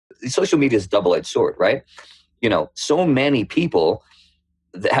social media is a double-edged sword, right? So many people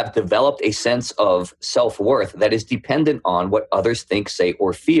that have developed a sense of self-worth that is dependent on what others think, say,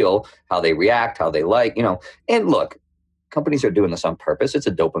 or feel, how they react, how they like, and look, companies are doing this on purpose. It's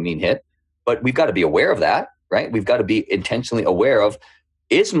a dopamine hit, but we've got to be aware of that, right? We've got to be intentionally aware of,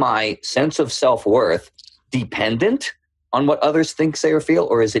 is my sense of self-worth dependent on what others think, say, or feel,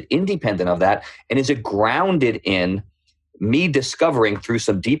 or is it independent of that? And is it grounded in me discovering through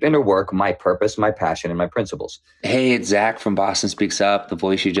some deep inner work my purpose, my passion, and my principles? Hey, it's Zach from Boston Speaks Up. The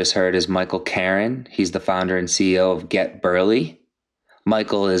voice you just heard is Michael Karen. He's the founder and CEO of Get Burly.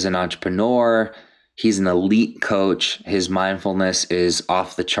 Michael is an entrepreneur. He's an elite coach. His mindfulness is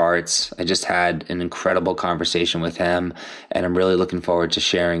off the charts. I just had an incredible conversation with him, and I'm really looking forward to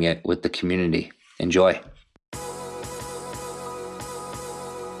sharing it with the community. Enjoy.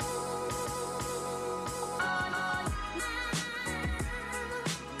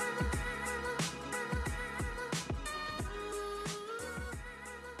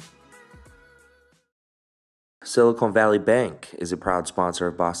 Silicon Valley Bank is a proud sponsor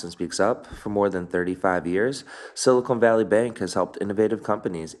of Boston Speaks Up. For more than 35 years, Silicon Valley Bank has helped innovative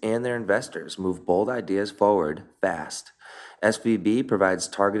companies and their investors move bold ideas forward fast. SVB provides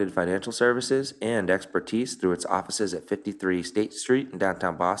targeted financial services and expertise through its offices at 53 State Street in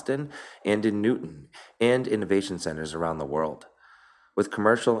downtown Boston and in Newton, and innovation centers around the world. With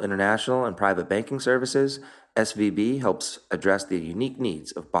commercial, international, and private banking services, SVB helps address the unique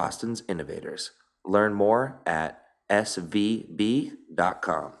needs of Boston's innovators. Learn more at svb.com.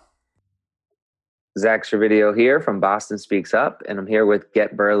 Zach Servideo here from Boston Speaks Up, and I'm here with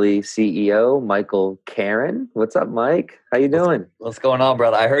Get Burly CEO Michael Karen. What's up, Mike? How you doing? What's going on,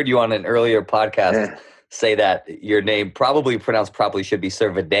 brother? I heard you on an earlier podcast say that your name probably pronounced properly should be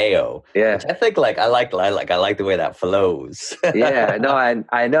Servideo. Yeah, which I think I like the way that flows. Yeah, no,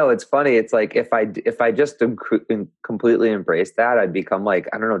 I know it's funny. It's like if I just completely embrace that, I'd become like,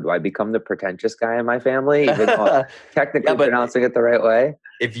 I don't know, do I become the pretentious guy in my family, even though I'm technically pronouncing it the right way?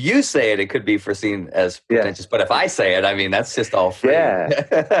 If you say it, it could be foreseen as pretentious. But if I say it, I mean, that's just all free. Yeah.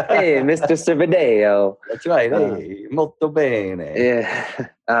 Hey, Mr. Servideo. That's right. Hey, molto bene.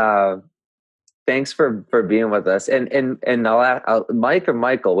 Yeah. Thanks for being with us. And I'll Mike or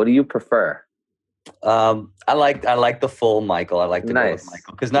Michael, what do you prefer? I like the full Michael. I like to go with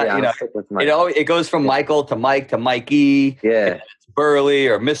Michael because it goes from Michael to Mike to Mikey. Yeah. Burly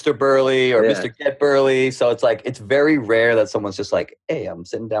or Mr. Burly or Mr. Get Burly. So it's like, it's very rare that someone's just like, hey, I'm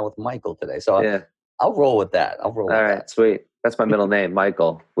sitting down with Michael today. So I'll roll with that. All right, sweet. That's my middle name,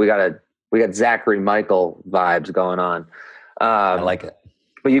 Michael. We got Zachary Michael vibes going on. I like it.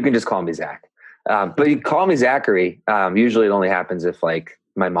 But you can just call me Zach. But you call me Zachary. Usually it only happens if like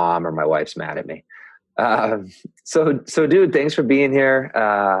my mom or my wife's mad at me. So dude, thanks for being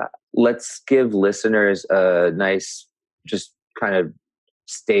here. Let's give listeners a nice, just kind of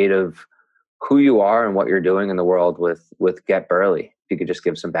state of who you are and what you're doing in the world with Get Burly. If you could just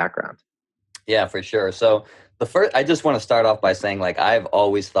give some background. Yeah, for sure. So I just want to start off by saying, like, I've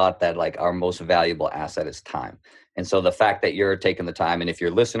always thought that like our most valuable asset is time. And so the fact that you're taking the time, and if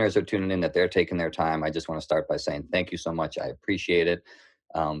your listeners are tuning in, that they're taking their time, I just want to start by saying thank you so much. I appreciate it.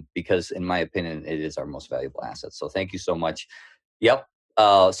 Because in my opinion, it is our most valuable asset. So thank you so much. Yep.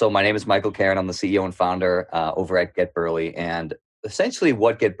 So my name is Michael Karen. I'm the CEO and founder over at Get Burly. And essentially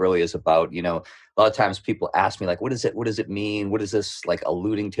what Get Burly is about, a lot of times people ask me like, what does it mean? What is this like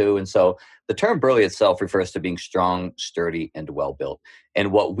alluding to? And so the term burly itself refers to being strong, sturdy, and well-built.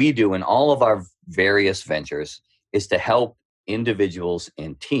 And what we do in all of our various ventures is to help individuals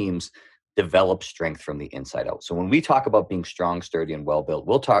and teams develop strength from the inside out. So when we talk about being strong, sturdy, and well-built,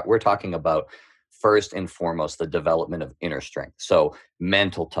 we're talking about first and foremost the development of inner strength. So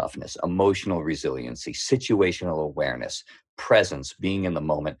mental toughness, emotional resiliency, situational awareness, presence, being in the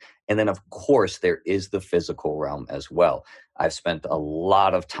moment. And then of course there is the physical realm as well. I've spent a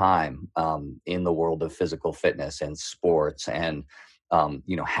lot of time in the world of physical fitness and sports and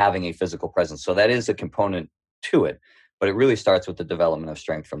having a physical presence. So that is a component to it. But it really starts with the development of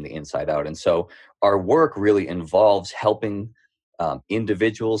strength from the inside out. And so our work really involves helping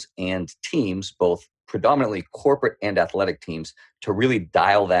individuals and teams, both predominantly corporate and athletic teams, to really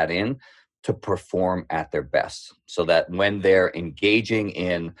dial that in to perform at their best. So that when they're engaging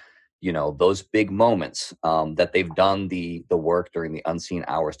in, those big moments, that they've done the work during the unseen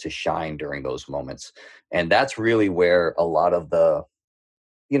hours to shine during those moments. And that's really where a lot of the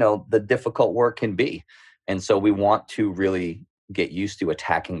difficult work can be. And so we want to really get used to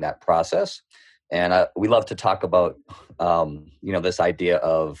attacking that process. And we love to talk about, this idea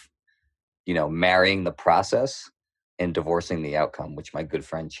of, marrying the process and divorcing the outcome, which my good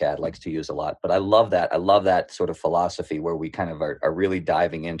friend Chad likes to use a lot. But I love that. I love that sort of philosophy where we kind of are really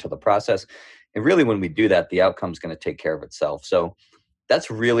diving into the process. And really, when we do that, the outcome is going to take care of itself. So that's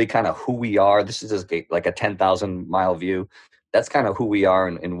really kind of who we are. This is just like a 10,000 mile view. That's kind of who we are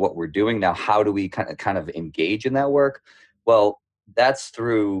and what we're doing. Now, how do we kind of engage in that work? Well, that's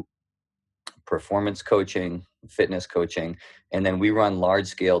through performance coaching, fitness coaching, and then we run large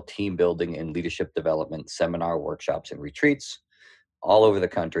scale team building and leadership development seminar workshops and retreats all over the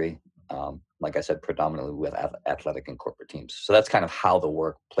country. Like I said, predominantly with athletic and corporate teams. So that's kind of how the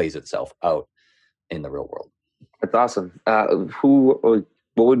work plays itself out in the real world. That's awesome. What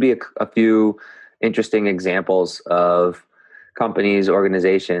would be a few interesting examples of companies,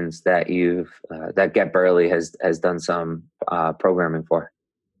 organizations that that Get Burly has done some programming for?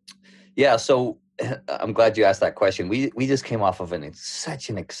 Yeah, so I'm glad you asked that question. We just came off of such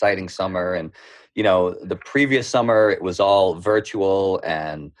an exciting summer, and the previous summer it was all virtual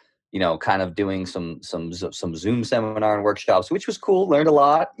and kind of doing some Zoom seminar and workshops, which was cool. Learned a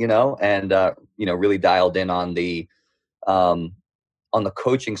lot, and really dialed in on the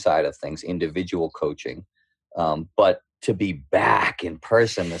coaching side of things, individual coaching. But to be back in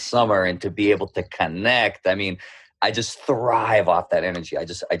person this summer and to be able to connect, I mean, I just thrive off that energy. I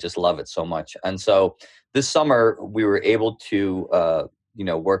just love it so much. And so this summer we were able to,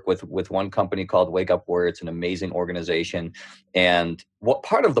 work with one company called Wake Up Warrior. It's an amazing organization. And what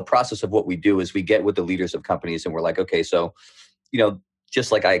part of the process of what we do is we get with the leaders of companies and we're like, okay, so,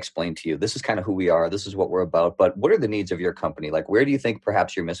 just like I explained to you, this is kind of who we are. This is what we're about. But what are the needs of your company? Like, where do you think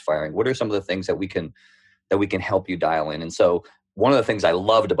perhaps you're misfiring? What are some of the things that we can help you dial in? And so one of the things I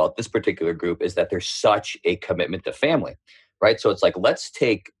loved about this particular group is that there's such a commitment to family, right? So it's like, let's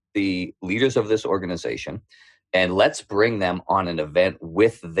take the leaders of this organization and let's bring them on an event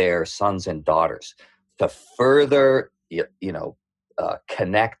with their sons and daughters to further,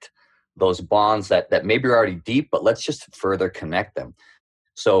 connect those bonds that maybe are already deep, but let's just further connect them.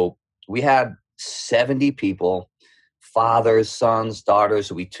 So we had 70 people, fathers, sons,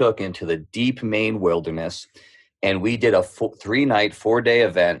 daughters, we took into the deep Maine wilderness, and we did a 3-night, 4-day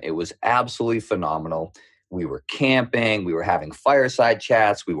event. It was absolutely phenomenal. We were camping, we were having fireside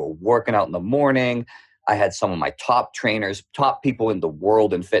chats, we were working out in the morning. I had some of my top trainers, top people in the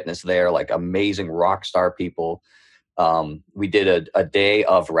world in fitness there, like amazing rock star people. We did a day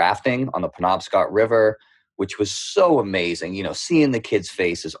of rafting on the Penobscot River, which was so amazing, seeing the kids'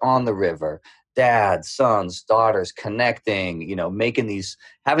 faces on the river, dads, sons, daughters connecting,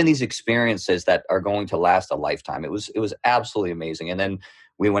 having these experiences that are going to last a lifetime. It was absolutely amazing. And then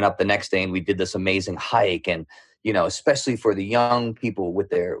we went up the next day and we did this amazing hike, and especially for the young people with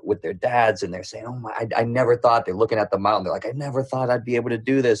their dads, and they're saying, oh my, I never thought, they're looking at the mountain, they're like, I never thought I'd be able to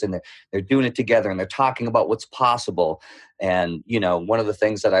do this. And they're doing it together and they're talking about what's possible. And, one of the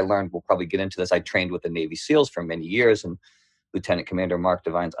things that I learned, we'll probably get into this, I trained with the Navy SEALs for many years, and Lieutenant Commander Mark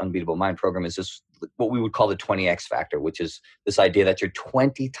Devine's Unbeatable Mind program is this, what we would call the 20X factor, which is this idea that you're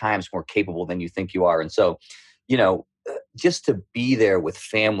 20 times more capable than you think you are. And so, just to be there with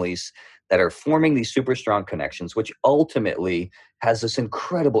families that are forming these super strong connections, which ultimately has this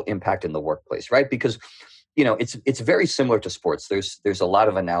incredible impact in the workplace, right? Because, it's very similar to sports. There's a lot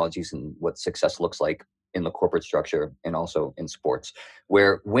of analogies in what success looks like in the corporate structure and also in sports,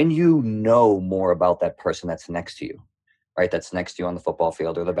 where when you know more about that person that's next to you, right? That's next to you on the football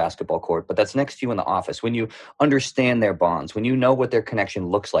field or the basketball court, but that's next to you in the office. When you understand their bonds, when you know what their connection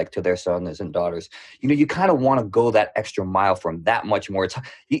looks like to their sons and daughters, you kind of want to go that extra mile from that much more.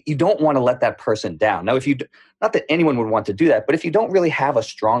 You don't want to let that person down. Now, not that anyone would want to do that, but if you don't really have a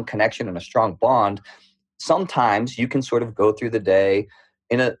strong connection and a strong bond, sometimes you can sort of go through the day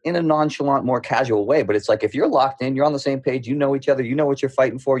in a nonchalant, more casual way. But it's like, if you're locked in, you're on the same page, you know each other, you know what you're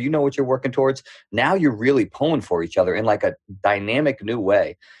fighting for, you know what you're working towards. Now you're really pulling for each other in like a dynamic new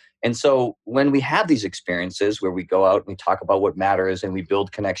way. And so when we have these experiences where we go out and we talk about what matters and we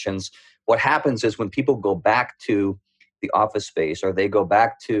build connections, what happens is when people go back to the office space or they go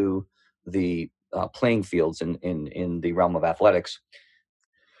back to the playing fields in the realm of athletics,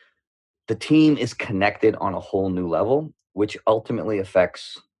 the team is connected on a whole new level, which ultimately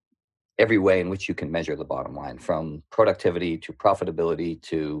affects every way in which you can measure the bottom line, from productivity to profitability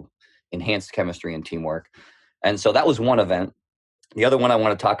to enhanced chemistry and teamwork. And so that was one event. The other one I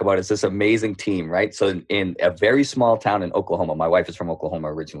want to talk about is this amazing team, right? So in a very small town in Oklahoma, my wife is from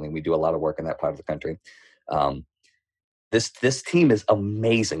Oklahoma originally. We do a lot of work in that part of the country. This team is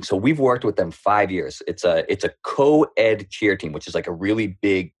amazing. So we've worked with them 5 years. It's a co-ed cheer team, which is like a really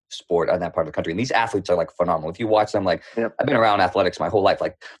big sport on that part of the country. And these athletes are like phenomenal. If you watch them, like Yep. I've been around athletics my whole life,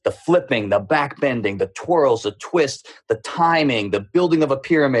 like the flipping, the back bending, the twirls, the twist, the timing, the building of a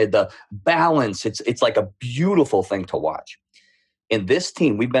pyramid, the balance. It's like a beautiful thing to watch. In this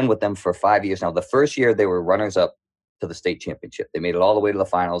team, we've been with them for 5 years now. The first year they were runners up to the state championship. They made it all the way to the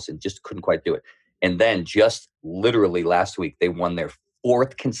finals and just couldn't quite do it. And then just literally last week, they won their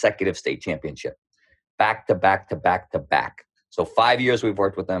 4th consecutive state championship, back to back to back to back. So 5 years we've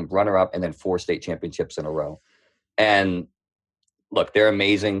worked with them, runner up, and then 4 state championships in a row. And look, they're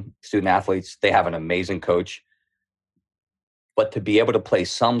amazing student athletes. They have an amazing coach. But to be able to play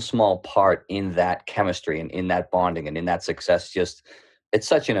some small part in that chemistry and in that bonding and in that success, it's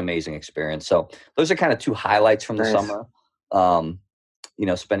such an amazing experience. So those are kind of 2 highlights from the Nice. summer.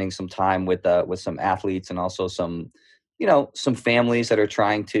 Spending some time with some athletes and also some families that are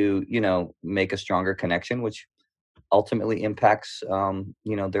trying to, make a stronger connection, which ultimately impacts,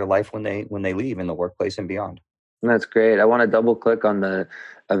 their life when they leave in the workplace and beyond. That's great. I want to double click on the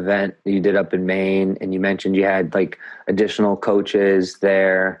event that you did up in Maine, and you mentioned you had like additional coaches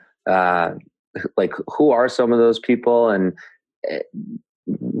there. Like, who are some of those people, and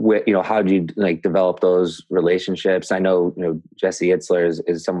how do you like develop those relationships? I know Jesse Itzler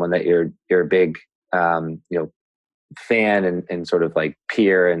is someone that you're a big fan and sort of like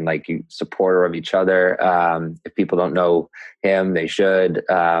peer and like you supporter of each other. If people don't know him, they should.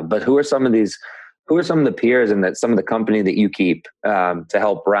 But who are some of the peers and some of the company that you keep to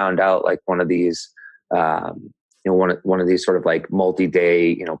help round out like one of these one of these sort of like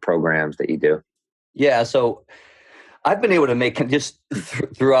multi-day programs that you do? Yeah, so I've been able to make just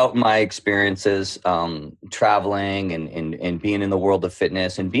throughout my experiences, traveling and being in the world of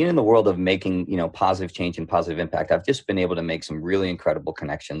fitness and being in the world of making, positive change and positive impact. I've just been able to make some really incredible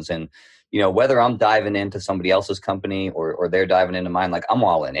connections. And, whether I'm diving into somebody else's company or they're diving into mine, like I'm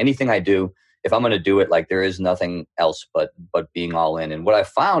all in. Anything I do, if I'm going to do it, like there is nothing else but being all in. And what I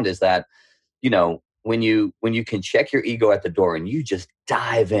found is that, when you can check your ego at the door and you just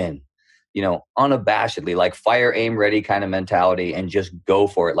dive in, unabashedly, like fire, aim, ready kind of mentality and just go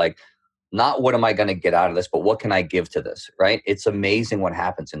for it. Like, not what am I going to get out of this, but what can I give to this, right? It's amazing what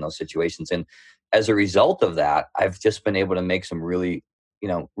happens in those situations. And as a result of that, I've just been able to make some really,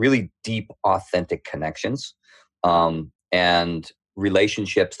 really deep, authentic connections and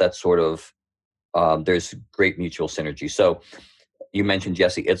relationships that sort of, there's great mutual synergy. So you mentioned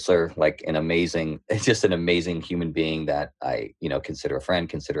Jesse Itzler, like just an amazing human being that I, consider a friend,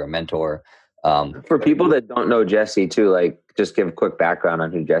 consider a mentor. For people that don't know Jesse too, like just give a quick background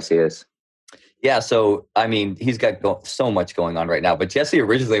on who Jesse is. Yeah. So, I mean, he's got so much going on right now, but Jesse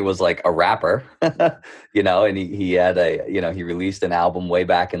originally was like a rapper, and he had he released an album way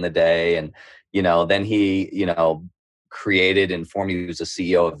back in the day. And, then he, created and formed, he was a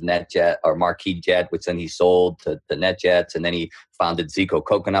CEO of NetJet or Marquis Jet, which then he sold to NetJets. And then he founded Zico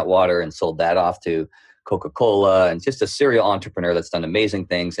Coconut Water and sold that off to Coca-Cola, and just a serial entrepreneur that's done amazing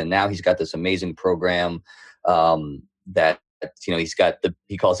things. And now he's got this amazing program that,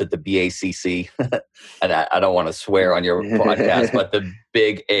 he calls it the BACC. And I don't want to swear on your podcast, but the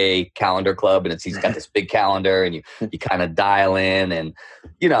Big A Calendar Club. And he's got this big calendar and you kind of dial in and,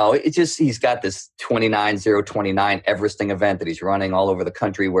 he's got this 29-029 Everesting event that he's running all over the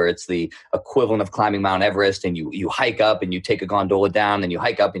country, where it's the equivalent of climbing Mount Everest. And you hike up and you take a gondola down, and you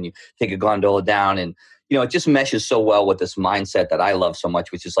hike up and you take a gondola down. And, it just meshes so well with this mindset that I love so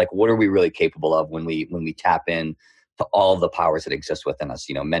much, which is like, what are we really capable of when we tap in to all of the powers that exist within us,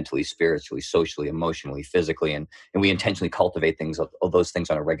 mentally, spiritually, socially, emotionally, physically, and we intentionally cultivate those things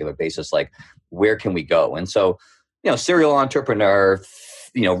on a regular basis. Like, where can we go? And so, serial entrepreneur,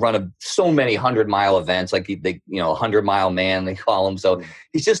 run so many 100-mile events, like 100-mile man, they call him. So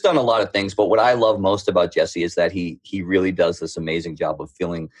he's just done a lot of things. But what I love most about Jesse is that he really does this amazing job of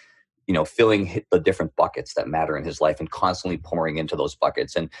filling the different buckets that matter in his life and constantly pouring into those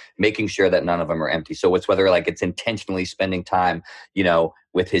buckets and making sure that none of them are empty. So it's whether like it's intentionally spending time,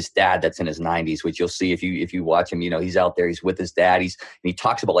 with his dad that's in his 90s, which you'll see if you watch him, he's out there, he's with his dad. And he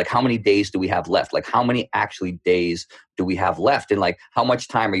talks about like, how many days do we have left? Like, how many actually days do we have left? And like, how much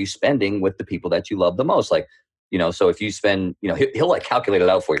time are you spending with the people that you love the most? Like, so if you spend, he'll like calculate it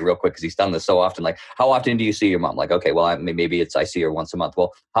out for you real quick, because he's done this so often. Like, how often do you see your mom? Like, okay, well, maybe I see her once a month.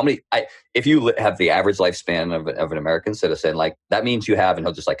 Well, if you have the average lifespan of an American citizen, like that means you have, and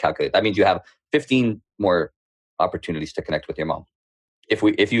he'll just like calculate, that means you have 15 more opportunities to connect with your mom.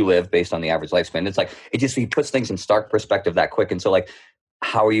 If you live based on the average lifespan, it's like, he puts things in stark perspective that quick. And so like,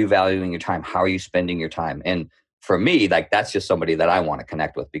 how are you valuing your time? How are you spending your time? And for me, like, that's just somebody that I want to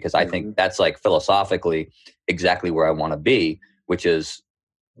connect with, because I think that's like philosophically exactly where I want to be, which is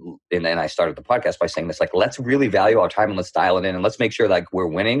and then I started the podcast by saying this, like, let's really value our time and let's dial it in and let's make sure like we're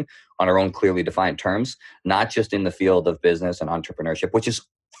winning on our own clearly defined terms, not just in the field of business and entrepreneurship, which is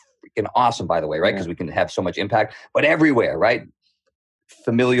freaking awesome, by the way, right? Because we can have so much impact, but everywhere, right?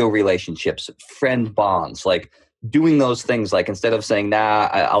 Familial relationships, friend bonds, like doing those things, like instead of saying, nah,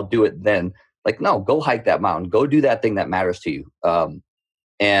 I'll do it then, like, no, go hike that mountain, go do that thing that matters to you.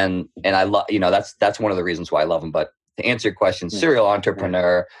 And I love, that's one of the reasons why I love them. But to answer your question, serial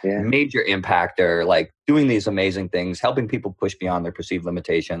entrepreneur, major impactor, like doing these amazing things, helping people push beyond their perceived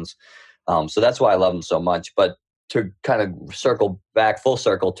limitations. So that's why I love them so much. But to kind of circle back full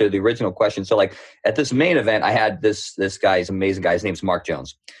circle to the original question. So like at this main event, I had this guy, he's an amazing guy. His name's Mark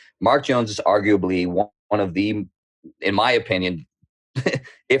Jones. Mark Jones is arguably one of the, in my opinion,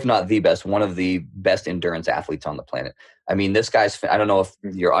 if not the best, one of the best endurance athletes on the planet. I mean, this guy's, I don't know if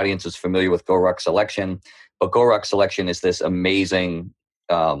your audience is familiar with GoRuck Selection, but GoRuck Selection is this amazing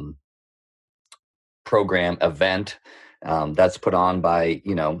program event that's put on by,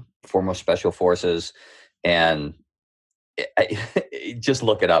 former special forces. And just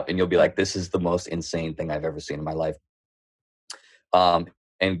look it up and you'll be like, this is the most insane thing I've ever seen in my life.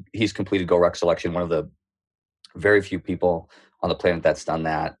 And he's completed GoRuck Selection, one of the very few people on the planet that's done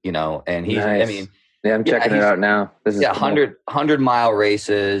that, and he's, nice. I mean, I'm checking it out now. This is 100-mile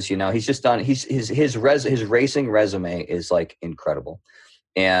races. He's just done, his racing resume is like incredible.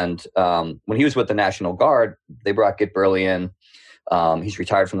 And when he was with the National Guard, they brought Git Burley in. He's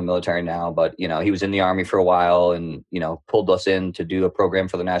retired from the military now, but he was in the Army for a while and, pulled us in to do a program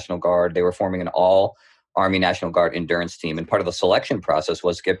for the National Guard. They were forming an all Army National Guard endurance team. And part of the selection process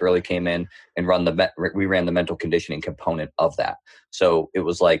was Git Burley came in and we ran the mental conditioning component of that. So it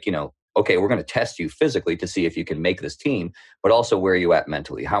was like, okay, we're going to test you physically to see if you can make this team, but also where are you at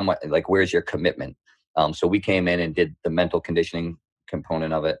mentally? How much, like, where's your commitment? So we came in and did the mental conditioning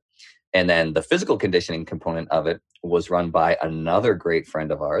component of it. And then the physical conditioning component of it was run by another great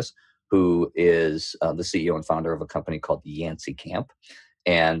friend of ours who is the CEO and founder of a company called Yancey Camp.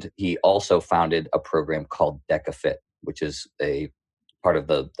 And he also founded a program called DecaFit, which is a part of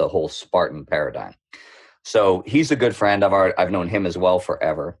the whole Spartan paradigm. So he's a good friend. I've known him as well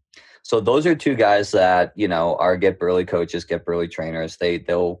forever. So those are two guys that, are Git Burley coaches, Git Burley trainers.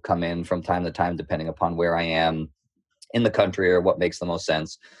 They'll come in from time to time, depending upon where I am in the country or what makes the most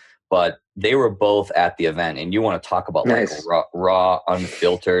sense. But they were both at the event, and you want to talk about nice. Like raw,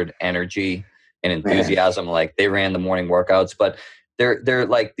 unfiltered energy and enthusiasm. Man. Like they ran the morning workouts, but they're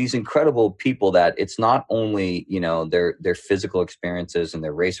like these incredible people that it's not only, their physical experiences and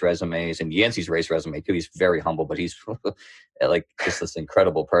their race resumes, and Yancey's race resume too. He's very humble, but he's like just this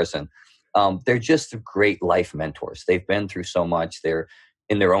incredible person. They're just great life mentors. They've been through so much. They're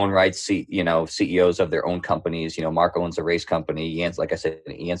in their own right, CEOs of their own companies. Mark owns a race company. Yancey, like I said,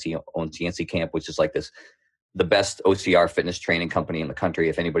 Yancey owns Yancey Camp, which is like the best OCR fitness training company in the country.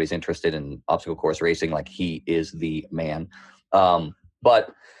 If anybody's interested in obstacle course racing, like he is the man.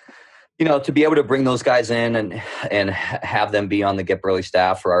 But to be able to bring those guys in and have them be on the Git Burley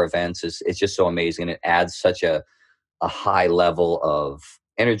staff for our events it's just so amazing. It adds such a high level of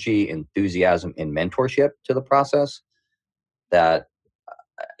energy, enthusiasm, and mentorship to the process that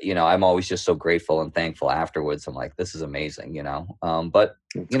I'm always just so grateful and thankful afterwards. I'm like, this is amazing, but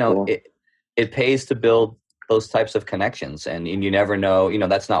cool. it pays to build those types of connections, and you never know,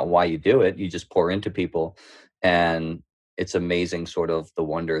 that's not why you do it. You just pour into people, and it's amazing sort of the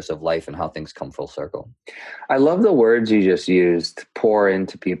wonders of life and how things come full circle. I love the words you just used, pour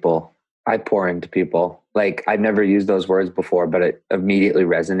into people. I pour into people. Like I've never used those words before, but it immediately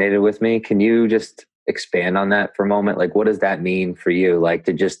resonated with me. Can you just expand on that for a moment? Like, what does that mean for you? Like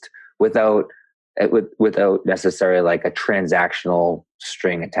to just without necessarily like a transactional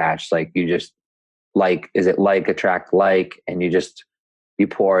string attached, like you just is it like attract like, and you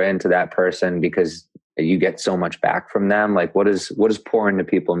pour into that person because you get so much back from them? Like what does pour into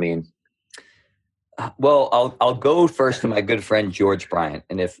people mean? Well, I'll go first to my good friend George Bryant,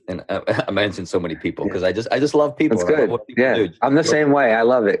 and I mentioned so many people because I just love people. That's good. Yeah, I'm the same way. I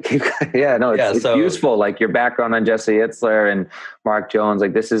love it. It's useful. Like your background on Jesse Itzler and Mark Jones.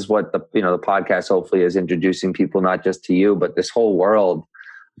 Like this is what the podcast hopefully is introducing people not just to you, but this whole world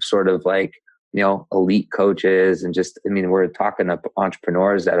of sort of like elite coaches and we're talking to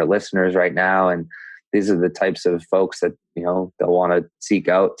entrepreneurs that are listeners right now, and these are the types of folks that, they'll want to seek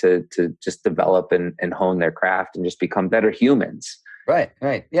out to just develop and hone their craft and just become better humans. Right.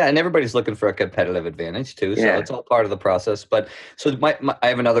 Yeah. And everybody's looking for a competitive advantage too. So it's all part of the process. But so I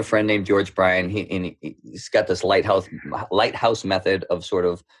have another friend named George Bryan. He's got this lighthouse method of sort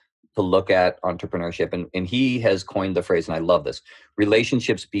of to look at entrepreneurship, and he has coined the phrase, and I love this: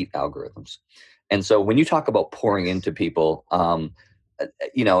 relationships beat algorithms. And so when you talk about pouring into people,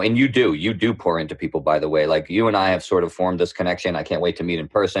 and you do pour into people, by the way. Like, you and I have sort of formed this connection. I can't wait to meet in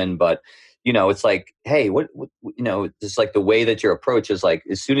person, but it's like, hey, what it's like the way that your approach is, like,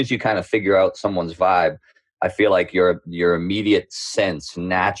 as soon as you kind of figure out someone's vibe, I feel like your immediate sense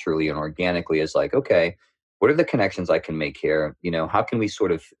naturally and organically is like, okay, what are the connections I can make here? How can we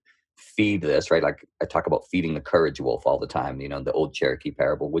sort of feed this, right? Like, I talk about feeding the courage wolf all the time, the old Cherokee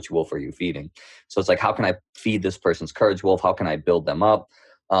parable, which wolf are you feeding? So it's like, how can I feed this person's courage wolf? How can I build them up?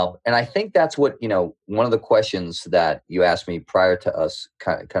 And I think that's what, one of the questions that you asked me prior to us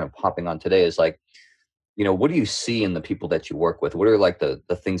kind of hopping on today is like, what do you see in the people that you work with? What are like the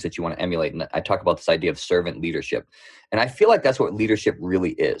things that you want to emulate? And I talk about this idea of servant leadership. And I feel like that's what leadership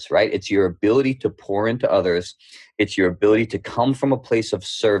really is, right? It's your ability to pour into others. It's your ability to come from a place of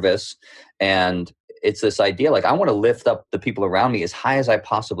service. And it's this idea, like, I want to lift up the people around me as high as I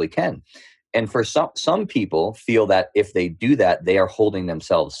possibly can. And for some people feel that if they do that, they are holding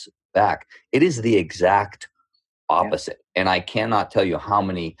themselves back. It is the exact opposite. Yeah. And I cannot tell you how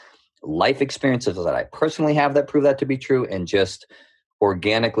many life experiences that I personally have that prove that to be true, and just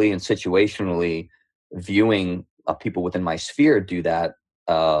organically and situationally viewing people within my sphere do that,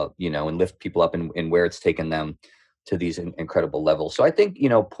 and lift people up in where it's taken them to these incredible levels. So I think,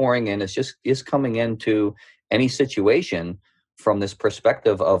 pouring in is coming into any situation from this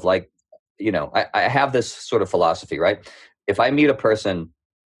perspective of, like, I have this sort of philosophy, right? If I meet a person,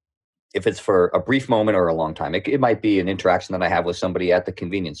 if it's for a brief moment or a long time, it might be an interaction that I have with somebody at the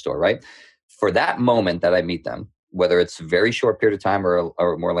convenience store, right? For that moment that I meet them, whether it's a very short period of time or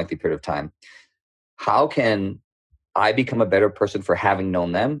a more lengthy period of time, how can I become a better person for having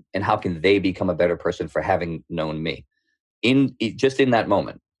known them? And how can they become a better person for having known me just in that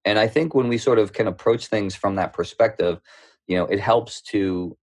moment? And I think when we sort of can approach things from that perspective, it helps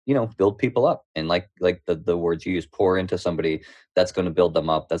to, build people up. And like the words you use, pour into somebody, that's going to build them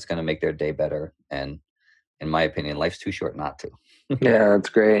up. That's going to make their day better. And in my opinion, life's too short not to. Yeah, that's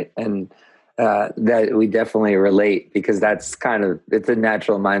great. And that we definitely relate, because it's a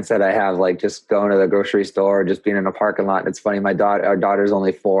natural mindset I have, like just going to the grocery store, just being in a parking lot. It's funny. Our daughter's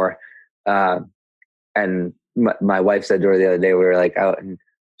only 4. And my wife said to her the other day, we were like out, and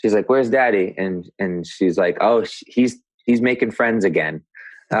she's like, "Where's daddy?" And she's like, "Oh, he's making friends again."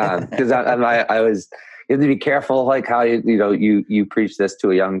 Because I was, you have to be careful, like how you preach this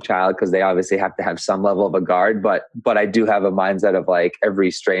to a young child, because they obviously have to have some level of a guard. But I do have a mindset of, like, every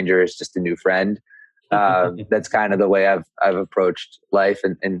stranger is just a new friend. That's kind of the way I've approached life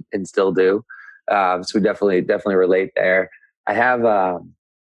and still do. So we definitely relate there. I have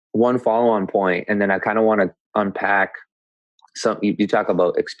one follow-on point, and then I kind of want to unpack some. You talk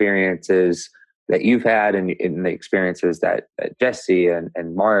about experiences that you've had, and the experiences that Jesse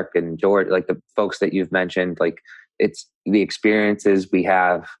and Mark and George, like the folks that you've mentioned, like, it's the experiences we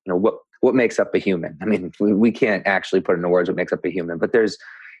have, what makes up a human. I mean, we can't actually put into words what makes up a human, but there's,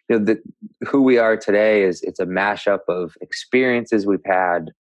 who we are today it's a mashup of experiences we've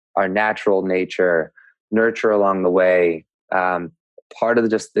had, our natural nature, nurture along the way, part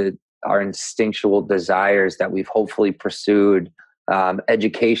of our instinctual desires that we've hopefully pursued,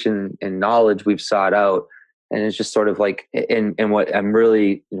 education and knowledge we've sought out. And it's just sort of like, and what I'm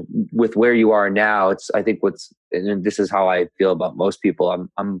really, with where you are now, I think and this is how I feel about most people.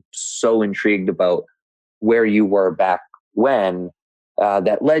 I'm so intrigued about where you were back when,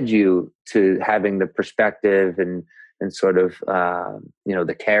 that led you to having the perspective and sort of,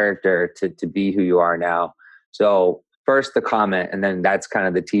 the character to be who you are now. So first the comment, and then that's kind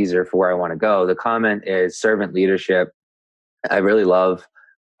of the teaser for where I want to go. The comment is servant leadership. I really love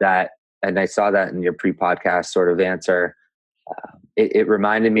that. And I saw that in your pre-podcast sort of answer. It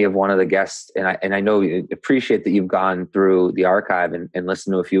reminded me of one of the guests, and I know you appreciate that you've gone through the archive and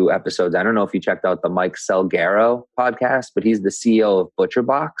listened to a few episodes. I don't know if you checked out the Mike Salguero podcast, but he's the CEO of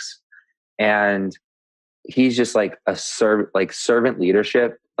ButcherBox. And he's just like servant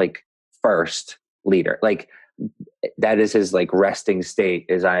leadership, like first leader. Like, that is his like resting state,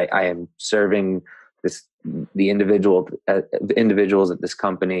 is I am serving the individuals at this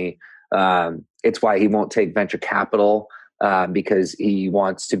company. It's why he won't take venture capital, because he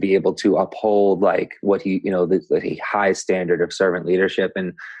wants to be able to uphold like what the high standard of servant leadership.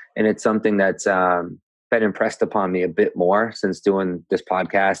 And it's something that's been impressed upon me a bit more since doing this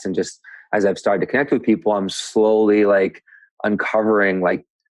podcast. And just as I've started to connect with people, I'm slowly like uncovering like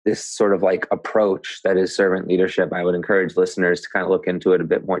this sort of like approach that is servant leadership. I would encourage listeners to kind of look into it a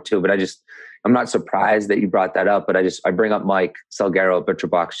bit more too. But I'm not surprised that you brought that up, but I bring up Mike Salguero at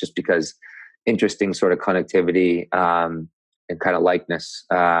ButcherBox just because interesting sort of connectivity and kind of likeness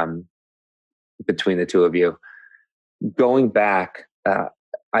between the two of you. Going back,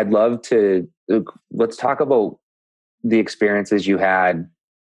 I'd love to, let's talk about the experiences you had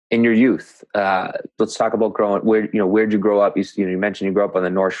in your youth. Let's talk about where'd you grow up? You mentioned you grew up on the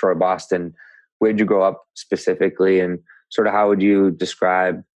North Shore of Boston. Where'd you grow up specifically, and sort of how would you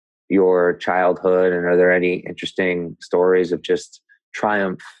describe your childhood? And are there any interesting stories of just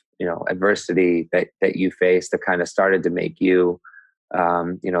triumph, adversity that you faced that kind of started to make you,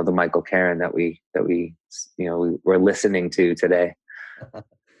 the Michael Caron that we're listening to today?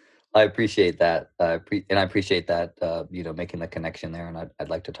 I appreciate that. And I appreciate that, making the connection there. And I'd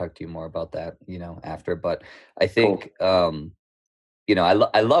like to talk to you more about that, after. But I think, cool.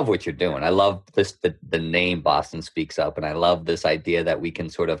 I love what you're doing. I love the name Boston Speaks Up. And I love this idea that we can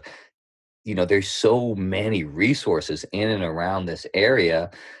sort of, there's so many resources in and around this area.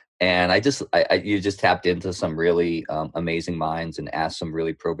 And you just tapped into some really amazing minds and asked some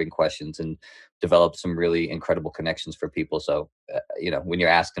really probing questions and developed some really incredible connections for people. So, when you're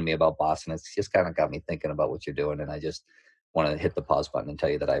asking me about Boston, it's just kind of got me thinking about what you're doing. And I just want to hit the pause button and tell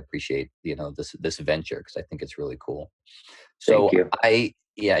you that I appreciate, this venture, because I think it's really cool. So Thank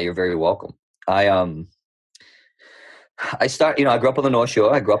you. You're very welcome. I grew up on the North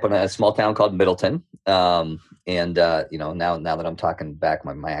Shore. I grew up in a small town called Middleton. Now that I'm talking back,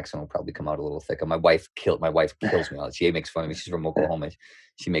 my accent will probably come out a little thicker. My wife kills me. She makes fun of me. She's from Oklahoma.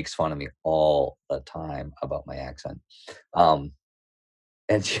 She makes fun of me all the time about my accent. And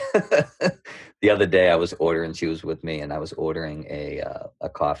the other day I was ordering, she was with me, and I was ordering a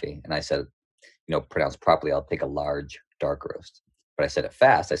coffee, and I said, pronounced properly, I'll take a large dark roast. But I said it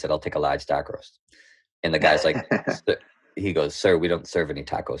fast. I said, I'll take a large dark roast. And the guy's like, he goes, "Sir, we don't serve any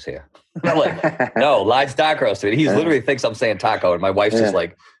tacos here." I'm like, "No, large dark roast." He literally thinks I'm saying taco. And my wife's just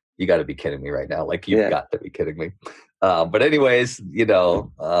like, "You got to be kidding me right now. Like, you've got to be kidding me." But anyways,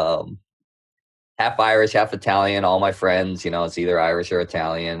 half Irish, half Italian, all my friends, it's either Irish or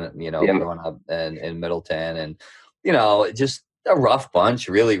Italian, growing up in Middleton, and, just a rough bunch,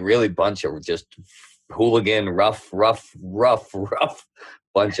 really, really bunch of just hooligan, rough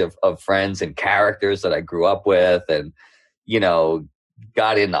bunch of friends and characters that I grew up with, and,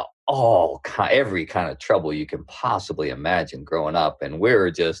 got into every kind of trouble you can possibly imagine growing up. And we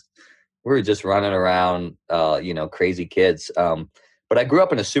were just running around, crazy kids. But I grew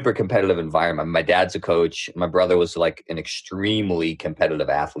up in a super competitive environment. My dad's a coach. My brother was like an extremely competitive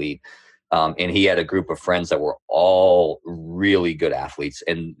athlete. And he had a group of friends that were all really good athletes.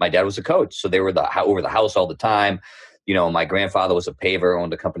 And my dad was a coach. So they were over the house all the time. My grandfather was a paver,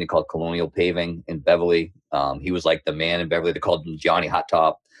 owned a company called Colonial Paving in Beverly. He was like the man in Beverly. They called him Johnny Hot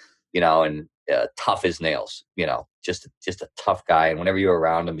Top, and tough as nails, just a tough guy. And whenever you were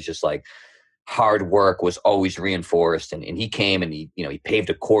around him, it's just like hard work was always reinforced. And he came and he paved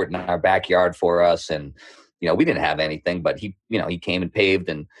a court in our backyard for us. And, we didn't have anything, but he came and paved.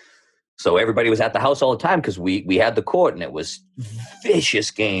 And so everybody was at the house all the time because we had the court, and it was vicious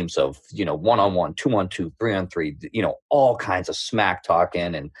games of, 1-on-1, 2-on-2, 3-on-3, all kinds of smack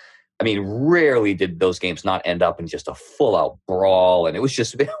talking. And I mean, rarely did those games not end up in just a full out brawl. And it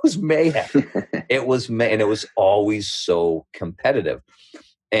was mayhem. And it was always so competitive.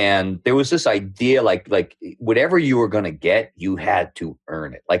 And there was this idea, like whatever you were going to get, you had to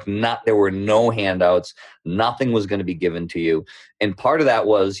earn it. There were no handouts. Nothing was going to be given to you. And part of that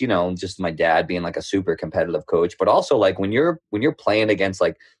was, just my dad being like a super competitive coach, but also like when you're playing against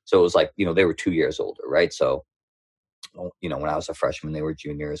so it was they were 2 years older, right? So, when I was a freshman, they were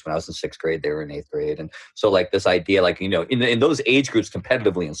juniors. When I was in 6th grade, they were in 8th grade. And so this idea, in those age groups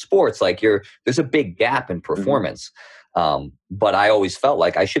competitively in sports, there's a big gap in performance. But I always felt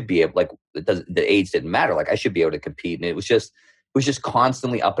like I should be able, the age didn't matter. I should be able to compete. And it was just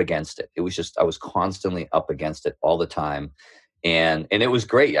constantly up against it. I was constantly up against it all the time. And it was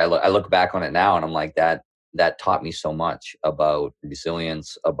great. I look back on it now, and I'm like, that taught me so much about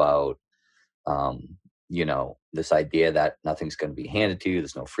resilience, about, this idea that nothing's going to be handed to you.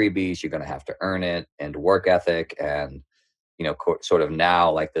 There's no freebies. You're going to have to earn it, and work ethic. And, sort of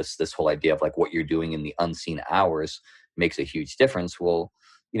now, this whole idea of what you're doing in the unseen hours makes a huge difference. Well,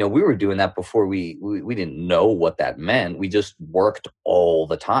 we were doing that before we didn't know what that meant. We just worked all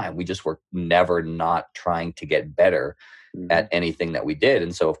the time. We just were never not trying to get better at anything that we did.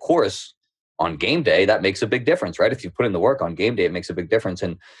 And so, of course, on game day, that makes a big difference, right? If you put in the work on game day, it makes a big difference.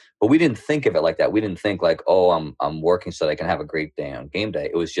 But we didn't think of it like that. We didn't think like, oh, I'm working so that I can have a great day on game day.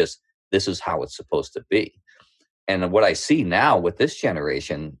 It was just, this is how it's supposed to be. And what I see now with this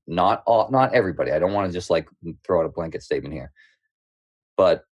generation, not everybody, I don't want to just like throw out a blanket statement here,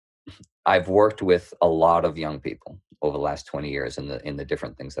 but I've worked with a lot of young people over the last 20 years in the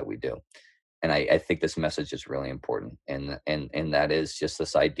different things that we do. And I think this message is really important. And that is just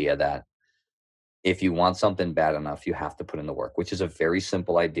this idea that if you want something bad enough, you have to put in the work, which is a very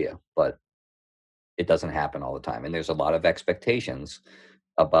simple idea, but it doesn't happen all the time. And there's a lot of expectations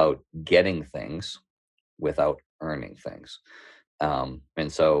about getting things without earning things. And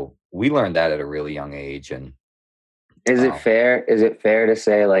so we learned that at a really young age. And is it fair to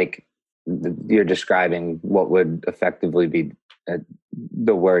say, like, you're describing what would effectively be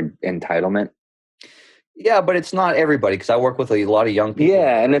the word entitlement? Yeah, but it's not everybody, because I work with a lot of young people.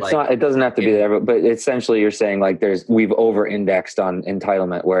 Yeah, and it's not. It doesn't have to be that. But essentially, you're saying like we've over-indexed on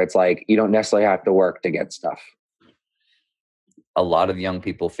entitlement, where it's like you don't necessarily have to work to get stuff. A lot of young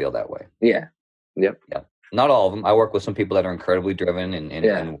people feel that way. Yeah. Yep. Yeah. Not all of them. I work with some people that are incredibly driven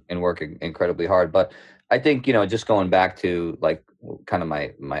and work incredibly hard. But I think, just going back to like kind of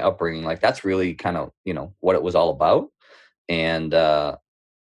my upbringing, like that's really kind of, what it was all about. And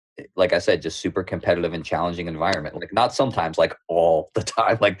like I said, just super competitive and challenging environment. Like not sometimes, like all the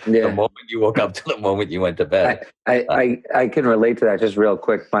time, like the moment you woke up to the moment you went to bed. I can relate to that just real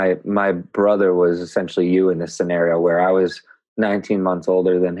quick. My brother was essentially you in this scenario where I was 19 months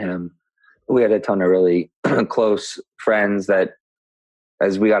older than him. We had a ton of really close friends that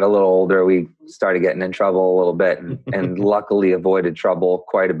as we got a little older, we started getting in trouble a little bit and luckily avoided trouble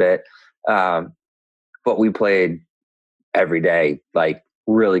quite a bit. But we played every day, like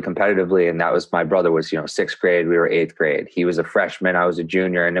really competitively. And that was, my brother was, sixth grade, we were eighth grade. He was a freshman, I was a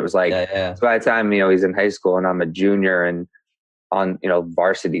junior. And it was like, So by the time, he's in high school and I'm a junior and on,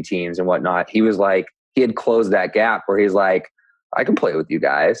 varsity teams and whatnot, he was like, he had closed that gap where he's like, I can play with you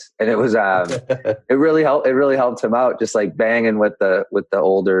guys. And it was, it really helped him out, just like banging with the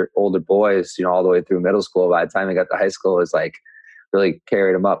older boys, all the way through middle school. By the time he got to high school, it was like really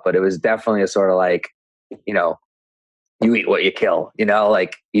carried him up. But it was definitely a sort of like, you eat what you kill,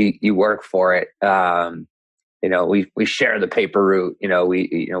 like you work for it. We share the paper route,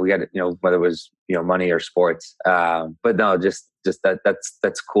 we got, whether it was, money or sports. But no, just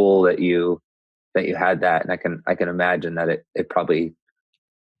that's cool that you had that. And I can imagine that it probably,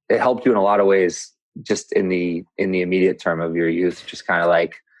 it helped you in a lot of ways, just in the immediate term of your youth, just kind of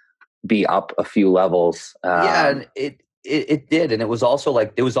like be up a few levels. And it did. And it was also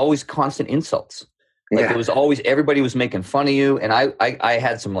like, there was always constant insults. Like it was always, everybody was making fun of you. And I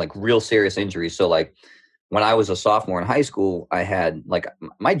had some like real serious injuries. So like when I was a sophomore in high school, I had like,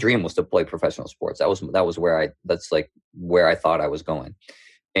 my dream was to play professional sports. That was where I thought I was going.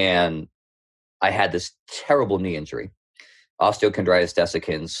 And I had this terrible knee injury, osteochondritis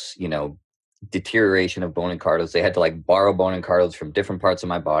dissecans, deterioration of bone and cartilage. They had to like borrow bone and cartilage from different parts of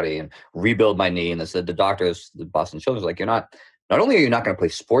my body and rebuild my knee. And the doctors, the Boston Children's, like, not only are you not going to play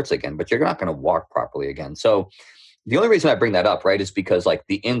sports again, but you're not going to walk properly again. So the only reason I bring that up, right, is because like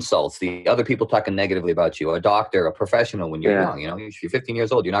the insults, the other people talking negatively about you, a doctor, a professional when you're young, if you're 15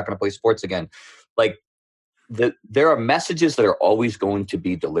 years old, you're not going to play sports again. Like there are messages that are always going to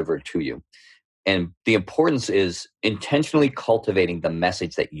be delivered to you. And the importance is intentionally cultivating the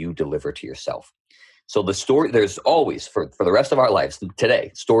message that you deliver to yourself. So the story, there's always, for the rest of our lives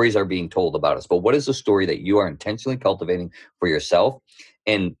today, stories are being told about us. But what is the story that you are intentionally cultivating for yourself?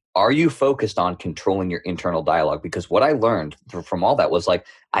 And are you focused on controlling your internal dialogue? Because what I learned from all that was like,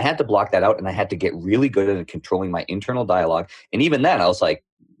 I had to block that out and I had to get really good at controlling my internal dialogue. And even then I was like,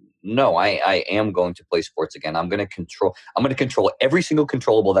 no, I am going to play sports again. I'm going to control every single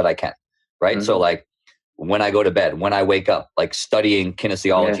controllable that I can. Right. Mm-hmm. So like when I go to bed, when I wake up, like studying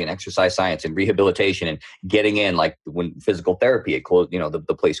kinesiology and exercise science and rehabilitation and getting in, like when physical therapy, it closed,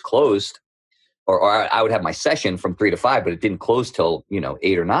 the place closed, or I would have my session from 3 to 5, but it didn't close till,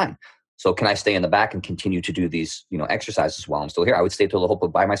 8 or 9. So can I stay in the back and continue to do these, exercises while I'm still here? I would stay till the whole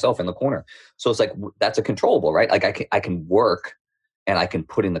by myself in the corner. So it's like, that's a controllable, right? Like I can work and I can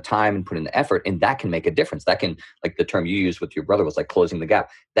put in the time and put in the effort, and that can make a difference. That can, like the term you used with your brother was like closing the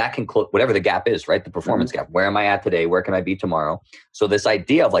gap. That can close whatever the gap is, right? The performance gap. Where am I at today? Where can I be tomorrow? So this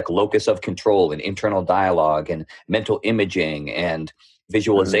idea of like locus of control and internal dialogue and mental imaging and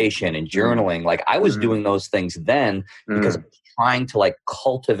visualization and journaling, like I was doing those things then because I was trying to like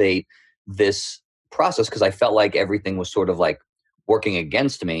cultivate this process because I felt like everything was sort of like working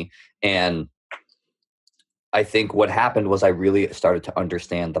against me. And I think what happened was I really started to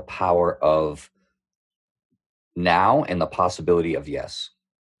understand the power of now and the possibility of yes.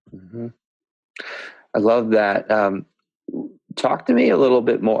 Hmm. I love that. Talk to me a little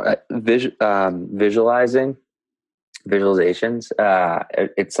bit more. Visualizing, visualizations.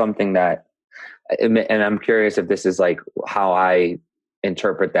 It's something that, and I'm curious if this is like how I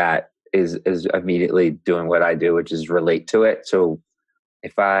interpret that is immediately doing what I do, which is relate to it. So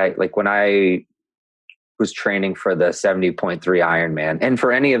if I like when I was training for the 70.3 Ironman, and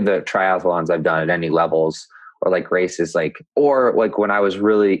for any of the triathlons I've done at any levels or like races, like, or like when I was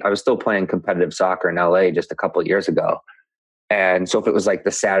still playing competitive soccer in LA just a couple of years ago. And so if it was like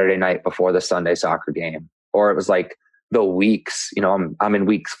the Saturday night before the Sunday soccer game, or it was like the weeks, I'm in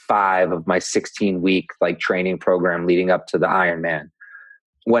week 5 of my 16-week like training program leading up to the Ironman.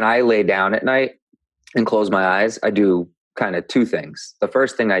 When I lay down at night and close my eyes, I do kind of 2 things. The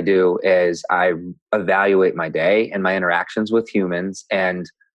first thing I do is I evaluate my day and my interactions with humans, and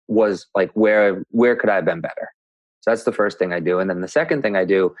was like, where could I have been better? So that's the first thing I do. And then the second thing I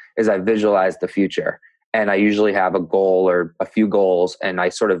do is I visualize the future. And I usually have a goal or a few goals, and I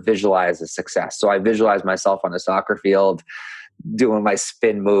sort of visualize a success. So I visualize myself on the soccer field doing my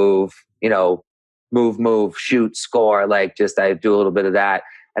spin move, move, shoot, score. Like, just I do a little bit of that.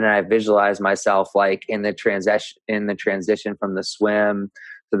 And then I visualize myself like in the transition from the swim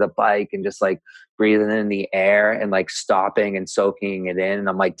to the bike, and just like breathing in the air and like stopping and soaking it in. And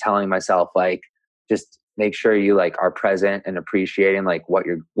I'm like telling myself, like, just make sure you like are present and appreciating like what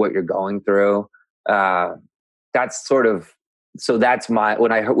you're going through. That's sort of, so that's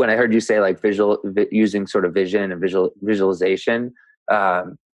when I heard you say like using sort of vision and visualization.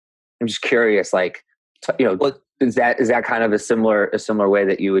 I'm just curious, like, Well, is that kind of a similar way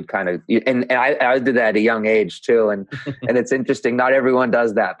that you would kind of, and I did that at a young age too. And it's interesting. Not everyone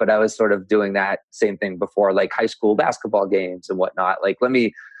does that, but I was sort of doing that same thing before, like high school basketball games and whatnot. Like, let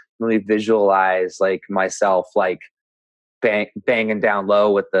me visualize like myself, like banging down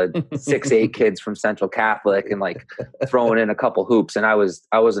low with the 6'8" kids from Central Catholic, and like throwing in a couple hoops. And I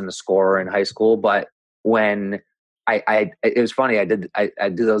wasn't a scorer in high school, but when it was funny, I did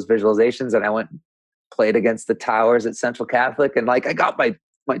those visualizations, and I went played against the Towers at Central Catholic, and like I got my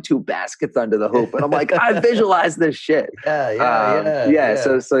 2 baskets under the hoop, and I'm like, I visualized this shit.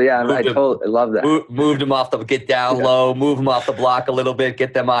 Yeah. So yeah, I totally love that. Moved them off get down low, move them off the block a little bit,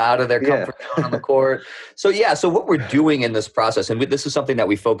 get them out of their comfort zone on the court. So what we're doing in this process, and this is something that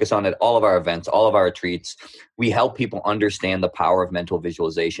we focus on at all of our events, all of our retreats, we help people understand the power of mental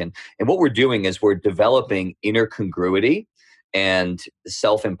visualization. And what we're doing is we're developing inner congruity and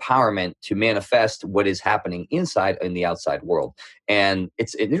self-empowerment to manifest what is happening inside in the outside world. And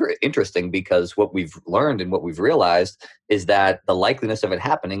it's interesting because what we've learned and what we've realized is that the likeliness of it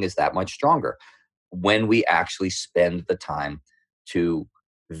happening is that much stronger when we actually spend the time to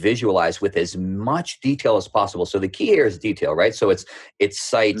visualize with as much detail as possible. So the key here is detail, right? So it's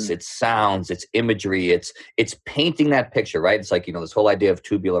sights, it's sounds, it's imagery, it's painting that picture, right? It's like, this whole idea of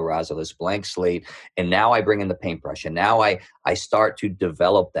tabula rasa, this blank slate. And now I bring in the paintbrush, and now I start to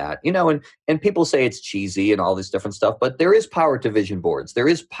develop that, and people say it's cheesy and all this different stuff, but there is power to vision boards. There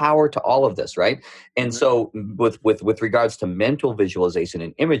is power to all of this, right? And so with regards to mental visualization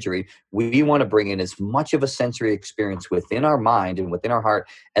and imagery, we want to bring in as much of a sensory experience within our mind and within our heart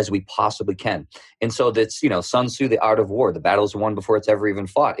as we possibly can. And so that's, Sun Tzu, The Art of War, the battle is won before it's ever even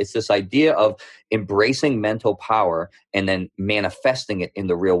fought. It's this idea of embracing mental power and then manifesting it in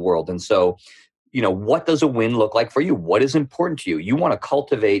the real world. And so, what does a win look like for you? What is important to you? You want to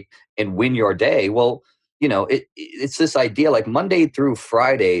cultivate and win your day. Well, it's this idea like Monday through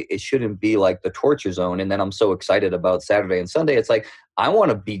Friday, it shouldn't be like the torture zone. And then I'm so excited about Saturday and Sunday. It's like, I want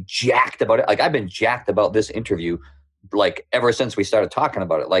to be jacked about it. Like, I've been jacked about this interview, like ever since we started talking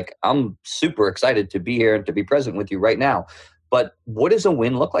about it. Like, I'm super excited to be here and to be present with you right now. But what does a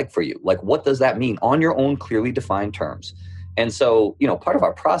win look like for you? Like, what does that mean on your own clearly defined terms? And so, part of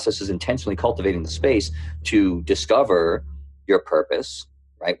our process is intentionally cultivating the space to discover your purpose,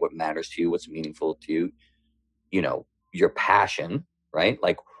 right? What matters to you, what's meaningful to you, your passion, right?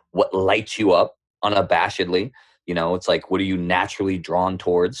 Like, what lights you up unabashedly, it's like, what are you naturally drawn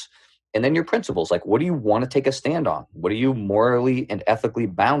towards? And then your principles, like, what do you want to take a stand on? What are you morally and ethically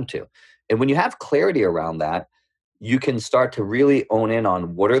bound to? And when you have clarity around that, you can start to really own in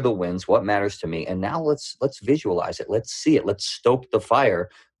on what are the wins, what matters to me. And now let's visualize it. Let's see it. Let's stoke the fire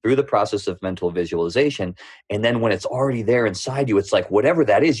through the process of mental visualization. And then when it's already there inside you, it's like, whatever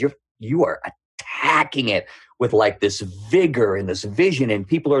that is, you are attacking it with like this vigor and this vision, and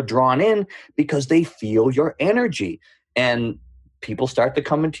people are drawn in because they feel your energy. And people start to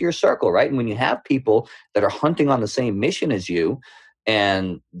come into your circle, right? And when you have people that are hunting on the same mission as you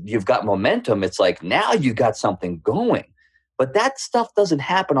and you've got momentum, it's like now you got something going. But that stuff doesn't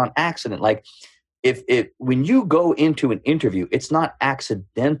happen on accident. Like if when you go into an interview, it's not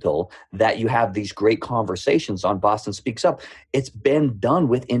accidental that you have these great conversations on Boston Speaks Up. It's been done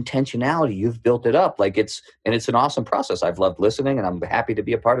with intentionality. You've built it up. Like it's an awesome process. I've loved listening and I'm happy to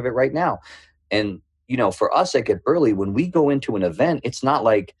be a part of it right now. And for us at Get Burly, when we go into an event, it's not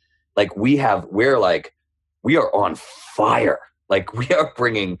like we are on fire. Like we are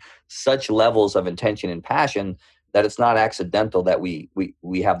bringing such levels of intention and passion that it's not accidental that we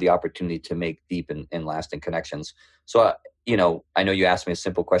have the opportunity to make deep and lasting connections. So, I know you asked me a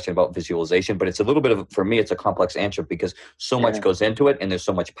simple question about visualization, but it's a little bit of, for me, it's a complex answer because so much goes into it and there's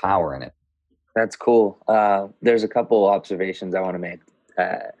so much power in it. That's cool. There's a couple observations I want to make.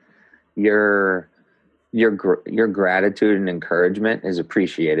 Your gratitude and encouragement is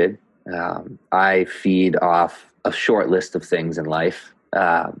appreciated. I feed off a short list of things in life: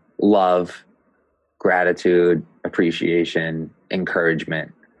 love, gratitude, appreciation,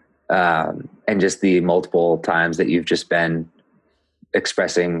 encouragement, and just the multiple times that you've just been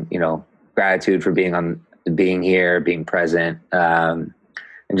expressing, gratitude for being here, being present, and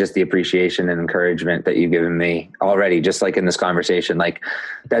just the appreciation and encouragement that you've given me already, just like in this conversation. Like,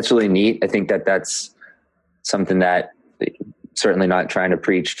 that's really neat. I think that that's something that, certainly not trying to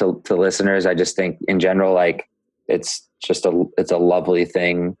preach to listeners. I just think in general, like it's a lovely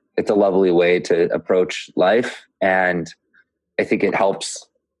thing. It's a lovely way to approach life. And I think it helps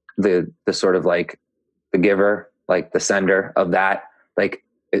the sort of like the giver, like the sender of that. Like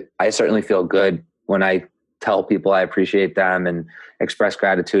I certainly feel good when I tell people I appreciate them and express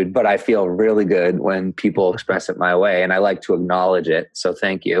gratitude, but I feel really good when people express it my way, and I like to acknowledge it. So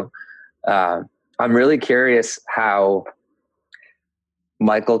thank you. I'm really curious how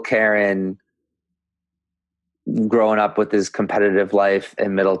Michael Caron, growing up with his competitive life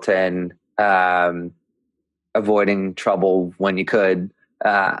in Middleton, avoiding trouble when you could,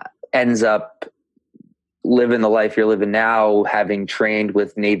 ends up living the life you're living now, having trained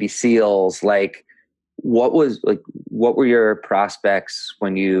with Navy SEALs. Like, what were your prospects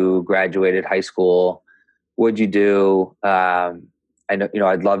when you graduated high school? What'd you do? I know,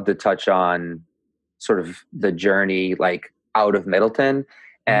 I'd love to touch on sort of the journey, like out of Middleton.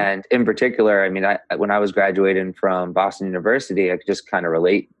 And in particular, I mean, when I was graduating from Boston University, I could just kind of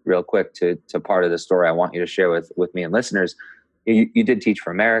relate real quick to part of the story I want you to share with me and listeners. You did Teach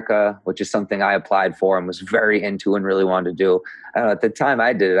for America, which is something I applied for and was very into and really wanted to do. At the time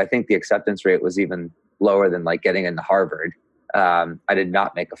I did it, I think the acceptance rate was even lower than like getting into Harvard. I did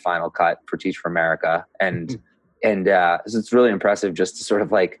not make a final cut for Teach for America. And it's really impressive just to sort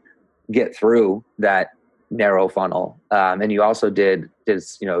of like get through that narrow funnel. And you also did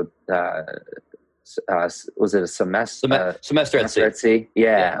was it a semester? Semester at sea.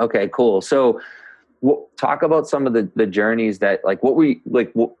 Yeah. Okay, cool. So talk about some of the journeys that, like, what were you,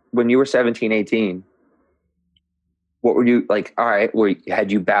 like, when you were 17, 18, what were you like? All right.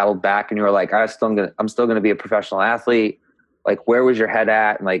 Had you battled back and you were like, I'm still going to be a professional athlete? Like, where was your head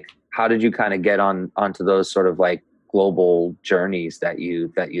at? And like, how did you kind of get onto those sort of like global journeys that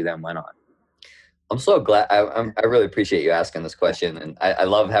you then went on? I'm so glad. I really appreciate you asking this question. And I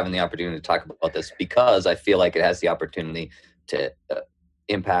love having the opportunity to talk about this because I feel like it has the opportunity to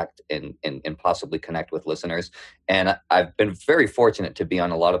impact and possibly connect with listeners. And I've been very fortunate to be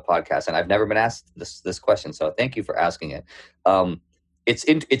on a lot of podcasts, and I've never been asked this question. So thank you for asking it. I'll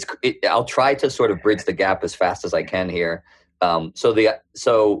try to sort of bridge the gap as fast as I can here.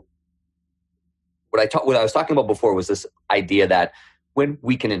 So what I was talking about before was this idea that when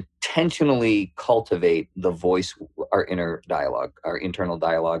we can intentionally cultivate the voice, our inner dialogue, our internal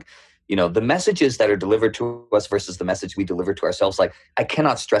dialogue, the messages that are delivered to us versus the message we deliver to ourselves, like, I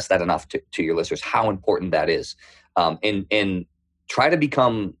cannot stress that enough to your listeners, how important that is. And try to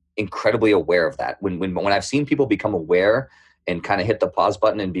become incredibly aware of that. When I've seen people become aware and kind of hit the pause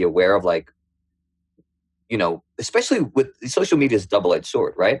button and be aware of, like, especially with social media's double-edged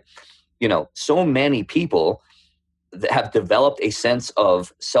sword, right? So many people that have developed a sense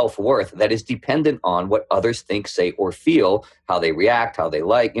of self-worth that is dependent on what others think, say, or feel, how they react, how they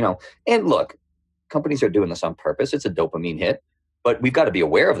like, and look, companies are doing this on purpose. It's a dopamine hit, but we've got to be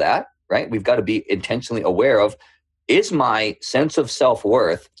aware of that, right? We've got to be intentionally aware of, is my sense of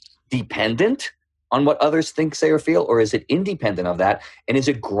self-worth dependent on what others think, say, or feel, or is it independent of that? And is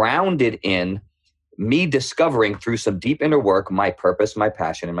it grounded in me discovering through some deep inner work, my purpose, my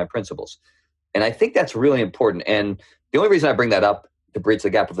passion, and my principles? And I think that's really important. And the only reason I bring that up to bridge the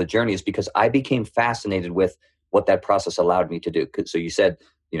gap of the journey is because I became fascinated with what that process allowed me to do. So you said,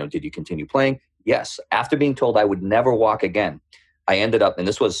 did you continue playing? Yes. After being told I would never walk again, I ended up, and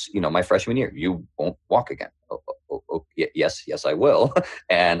this was, my freshman year, you won't walk again. Yes, I will.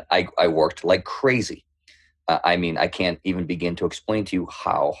 And I worked like crazy. I can't even begin to explain to you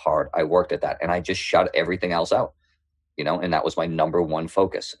how hard I worked at that. And I just shut everything else out, and that was my number one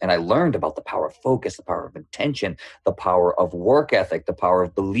focus. And I learned about the power of focus, the power of intention, the power of work ethic, the power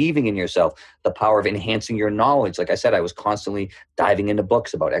of believing in yourself, the power of enhancing your knowledge. Like I said, I was constantly diving into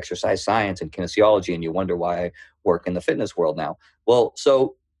books about exercise science and kinesiology, and you wonder why I work in the fitness world now. Well,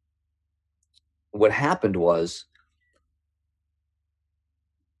 so what happened was,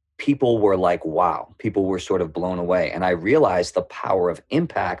 people were like, wow, people were sort of blown away. And I realized the power of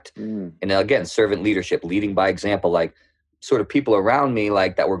impact. And again, servant leadership, leading by example, like sort of people around me,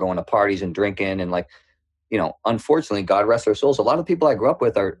 like that were going to parties and drinking. And like, unfortunately, God rest their souls, a lot of people I grew up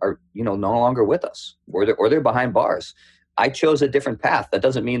with are no longer with us, or they're behind bars. I chose a different path. That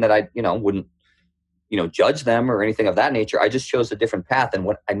doesn't mean that I, wouldn't, judge them or anything of that nature. I just chose a different path. And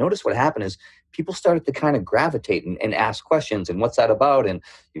what I noticed what happened is people started to kind of gravitate and ask questions. And what's that about? And,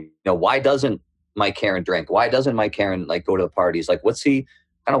 why doesn't Mike Karen drink? Why doesn't Mike Karen like go to the parties? Like, what's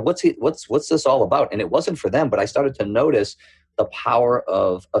this all about? And it wasn't for them, but I started to notice the power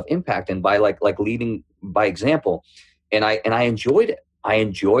of impact, and by like leading by example. And I enjoyed it. I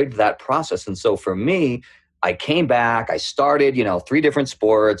enjoyed that process. And so for me, I came back, I started, 3 different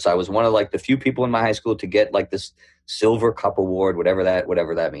sports. I was one of like the few people in my high school to get like this Silver Cup award, whatever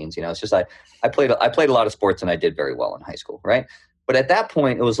that means. It's just, I played a lot of sports and I did very well in high school. Right. But at that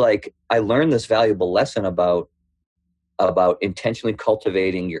point, it was like, I learned this valuable lesson about intentionally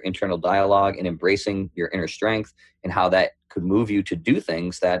cultivating your internal dialogue and embracing your inner strength, and how that could move you to do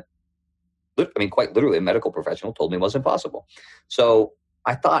things that, quite literally a medical professional told me was impossible. So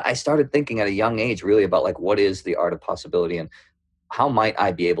I started thinking at a young age really about like, what is the art of possibility, and how might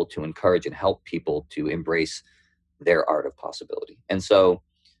I be able to encourage and help people to embrace their art of possibility. And so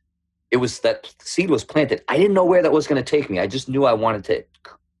it was, that seed was planted. I didn't know where that was going to take me. I just knew I wanted to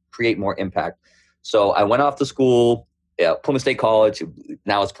create more impact. So I went off to school, Plymouth State College.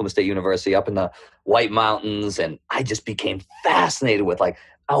 Now it's Plymouth State University up in the White Mountains. And I just became fascinated with like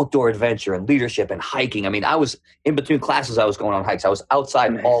outdoor adventure and leadership and hiking. I was in between classes, I was going on hikes. I was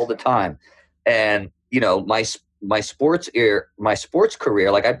outside all the time. And, my sports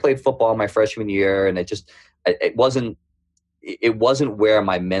career, like I played football my freshman year, and it wasn't where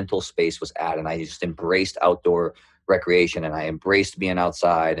my mental space was at. And I just embraced outdoor recreation, and I embraced being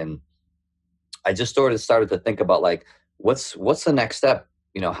outside. And I just started to think about like, what's the next step?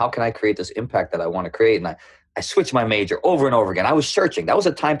 How can I create this impact that I want to create? And I switched my major over and over again. I was searching. That was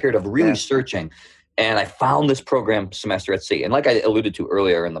a time period of really searching. And I found this program, Semester at Sea. And like I alluded to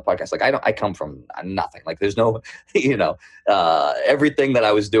earlier in the podcast, like I come from nothing. Like there's no, everything that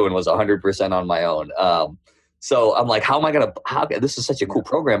I was doing was 100% on my own. So I'm like, this is such a cool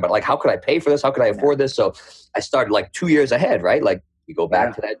program, but like, how could I pay for this? How could I afford this? So I started like 2 years ahead, right? Like you go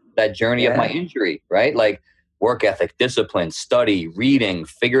back to that journey of my injury, right? Like work ethic, discipline, study, reading,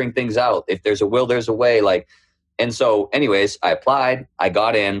 figuring things out. If there's a will, there's a way. Like, and so anyways, I applied, I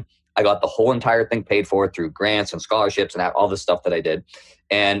got in, I got the whole entire thing paid for through grants and scholarships and all the stuff that I did.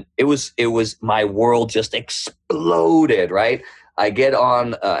 And it was my world just exploded, right? I get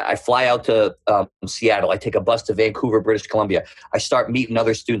on, I fly out to Seattle. I take a bus to Vancouver, British Columbia. I start meeting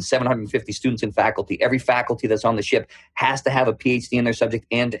other students, 750 students in faculty. Every faculty that's on the ship has to have a PhD in their subject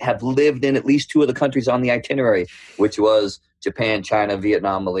and have lived in at least 2 of the countries on the itinerary, which was Japan, China,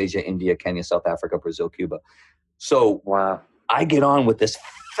 Vietnam, Malaysia, India, Kenya, South Africa, Brazil, Cuba. So wow, I get on with this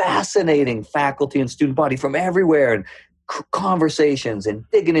fascinating faculty and student body from everywhere, and conversations and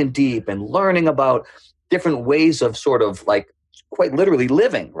digging in deep and learning about different ways of sort of like quite literally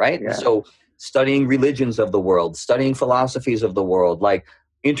living, right? Yeah. So studying religions of the world, studying philosophies of the world, like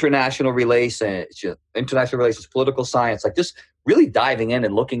international relations, political science, like just really diving in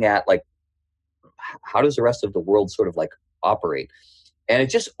and looking at like, how does the rest of the world sort of like operate? And it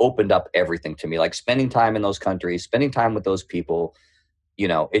just opened up everything to me, like spending time in those countries, spending time with those people,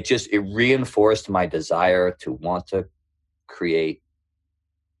 it reinforced my desire to want to create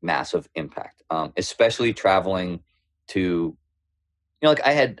massive impact, especially traveling to, like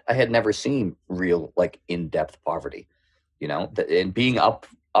I had never seen real, like in-depth poverty, and being up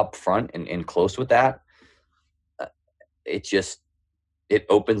front and close with that, it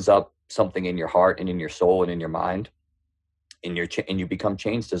opens up something in your heart and in your soul and in your mind, and you become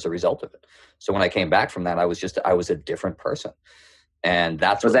changed as a result of it. So when I came back from that, I was a different person. And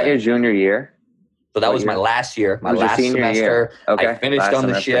was that your junior year? So that What was my year? last year, It my was your last senior year. semester. Okay. I finished Last on the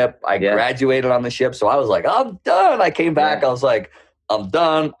semester. ship. I Yeah. graduated on the ship. So I was like, I'm done. I came back. Yeah. I was like, I'm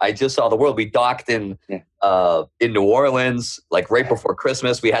done. I just saw the world. We docked in Yeah. New Orleans, like right before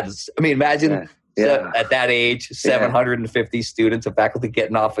Christmas. We had this, I mean, imagine Yeah. at that age, 750 students and faculty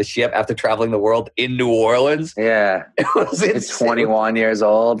getting off a ship after traveling the world in New Orleans. Yeah. It was You're insane. 21 years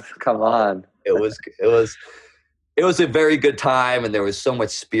old. Come on. It was a very good time, and there was so much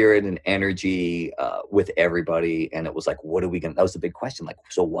spirit and energy with everybody. And it was like, what are we going to, that was the big question. Like,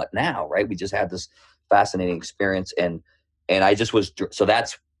 so what now? Right. We just had this fascinating experience. And I just was, so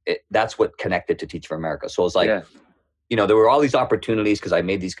that's what connected to Teach for America. So it was like, there were all these opportunities because I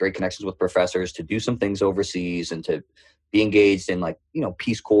made these great connections with professors to do some things overseas and to be engaged in like,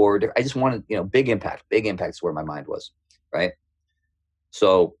 Peace Corps. I just wanted, big impact is where my mind was. Right.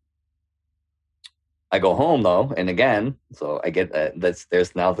 So I go home though, and again, so I get there's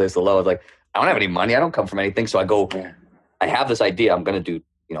the low. It's like I don't have any money. I don't come from anything. So I go. I have this idea. I'm gonna do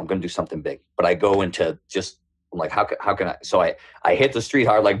something big. But I go into I'm like, how can I? So I hit the street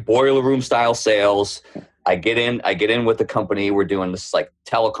hard, like boiler room style sales. I get in with the company. We're doing this like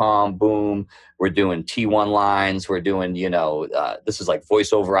telecom boom. We're doing T1 lines. We're doing this is like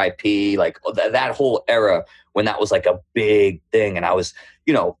voice over IP, like that whole era when that was like a big thing. And I was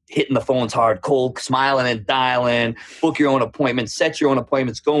hitting the phones hard, cold, smiling and dialing, book your own appointments, set your own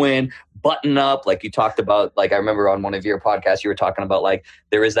appointments, go in, button up. Like you talked about, like I remember on one of your podcasts, you were talking about like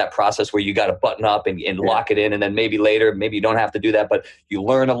there is that process where you got to button up and lock it in. And then maybe later, maybe you don't have to do that, but you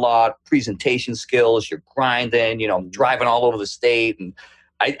learn a lot, presentation skills, you're grinding, driving all over the state. And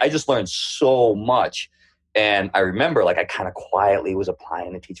I just learned so much. And I remember like I kind of quietly was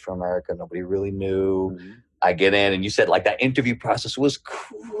applying to Teach for America. Nobody really knew. Mm-hmm. I get in and you said like that interview process was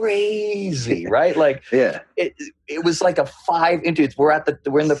crazy, right? Like it was like a 5 interviews. We're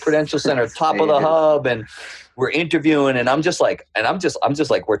in the Prudential Center, top of the hub, and we're interviewing. And I'm just like,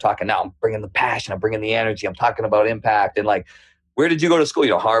 we're talking now. I'm bringing the passion. I'm bringing the energy. I'm talking about impact. And like, where did you go to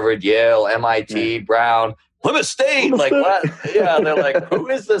school? Harvard, Yale, MIT, Brown, Plymouth State. Like what? Yeah. They're like, who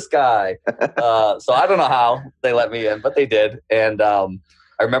is this guy? So I don't know how they let me in, but they did. And,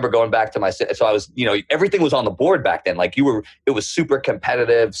 I remember going back to so I was, everything was on the board back then. Like it was super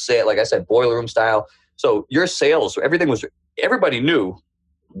competitive, like I said, boiler room style. So your sales, everybody knew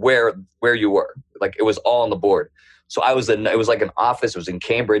where you were. Like it was all on the board. So it was like an office. It was in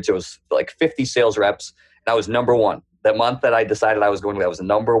Cambridge. It was like 50 sales reps. And I was number one. That month that I decided I was going to, I was the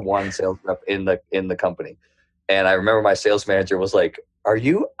number one sales rep in the company. And I remember my sales manager was like, are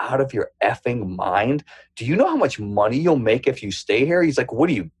you out of your effing mind? Do you know how much money you'll make if you stay here? He's like, what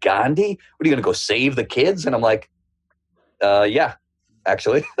are you, Gandhi? What are you going to go save the kids? And I'm like, yeah,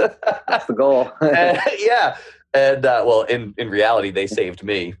 actually. That's the goal. Yeah. And well, in reality, they saved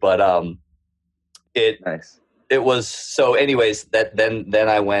me. But it was, so anyways, then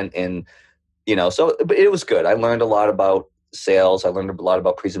I went in, but it was good. I learned a lot about sales. I learned a lot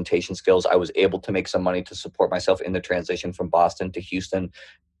about presentation skills. I was able to make some money to support myself in the transition from Boston to Houston.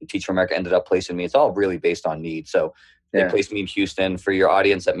 Teach for America ended up placing me. It's all really based on need. So they placed me in Houston. For your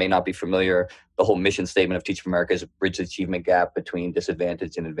audience that may not be familiar, the whole mission statement of Teach for America is bridge the achievement gap between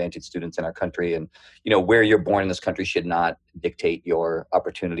disadvantaged and advantaged students in our country. And, where you're born in this country should not dictate your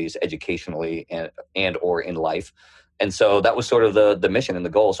opportunities educationally and or in life. And so that was sort of the mission and the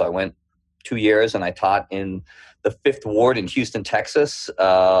goal. So I went 2 years and I taught in the 5th Ward in Houston, Texas.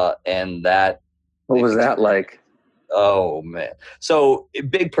 And that. What was that like? Oh, man. So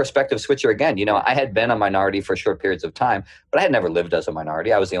big perspective switcher again. I had been a minority for short periods of time, but I had never lived as a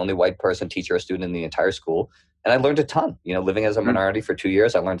minority. I was the only white person, teacher, or student in the entire school. And I learned a ton, living as a minority for 2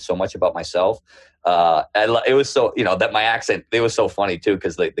 years. I learned so much about myself. It was so, that my accent, it was so funny too,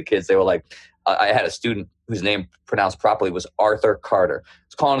 because the kids, they were like, I had a student whose name pronounced properly was Arthur Carter.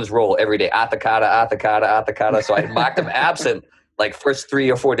 He's calling his roll every day, Athakata, Athakata, Athakata. So I marked him absent like first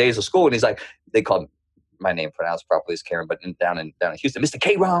 3 or 4 days of school. And he's like, they called my name pronounced properly as Karen, but down in Houston, Mr.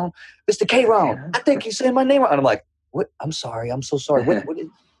 K-Ron, Mr. K-Ron, I think you saying my name wrong. And I'm like, what? I'm sorry. I'm so sorry. What is?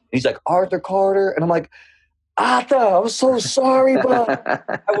 And he's like, Arthur Carter. And I'm like, Arthur, I'm so sorry, but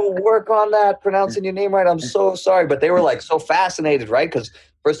I will work on that, pronouncing your name right. I'm so sorry. But they were like so fascinated, right? Because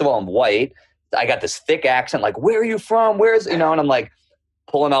first of all, I'm white. I got this thick accent, like, where are you from? Where's, and I'm like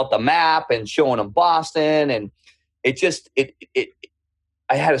pulling out the map and showing them Boston. And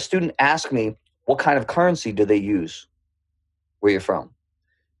I had a student ask me, what kind of currency do they use where you're from?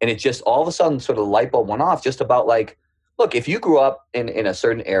 And it just all of a sudden sort of the light bulb went off just about like, look, if you grew up in a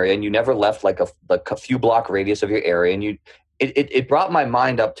certain area and you never left like a few block radius of your area, and it brought my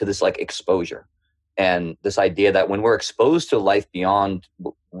mind up to this like exposure and this idea that when we're exposed to life beyond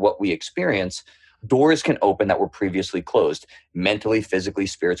what we experience, doors can open that were previously closed, mentally, physically,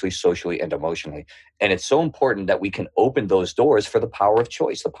 spiritually, socially, and emotionally. And it's so important that we can open those doors for the power of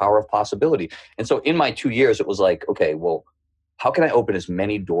choice, the power of possibility. And so in my 2 years, it was like, okay, well, how can I open as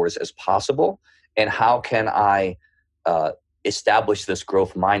many doors as possible? And how can I establish this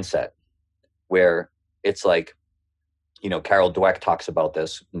growth mindset where it's like, Carol Dweck talks about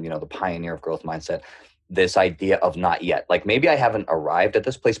this, the pioneer of growth mindset, this idea of not yet. Like maybe I haven't arrived at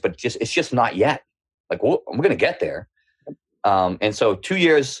this place, but it's just not yet. Like, well, I'm going to get there. And so 2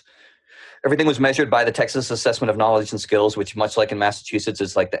 years, everything was measured by the Texas Assessment of Knowledge and Skills, which much like in Massachusetts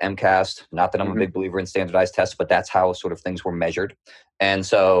is like the MCAS. Not that I'm a big believer in standardized tests, but that's how sort of things were measured. And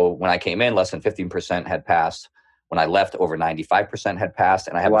so when I came in, less than 15% had passed. When I left, over 95% had passed.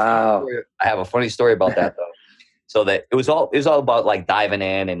 And I have a funny story about that though. So that it was all about like diving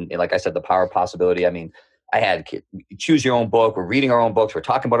in and like I said, the power of possibility. I mean, I had kids choose your own book. We're reading our own books. We're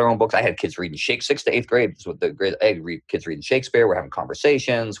talking about our own books. I had kids reading 6th to 8th grade. This was the grade. I had kids reading Shakespeare. We're having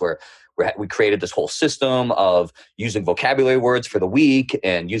conversations. We created this whole system of using vocabulary words for the week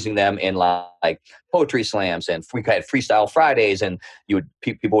and using them in like poetry slams, and we had freestyle Fridays, and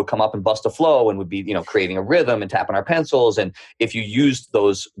people would come up and bust a flow and would be creating a rhythm and tapping our pencils. And if you used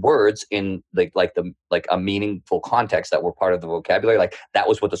those words in like a meaningful context that were part of the vocabulary, like that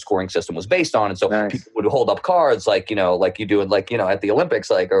was what the scoring system was based on. And so people would hold up cards like like you do at the Olympics,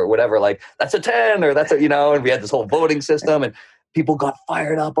 like or whatever, like that's a 10 or that's a and we had this whole voting system, and people got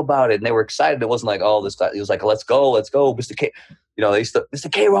fired up about it and they were excited. It wasn't like, oh, this guy, it was like, let's go, Mr. K. They used to, Mr.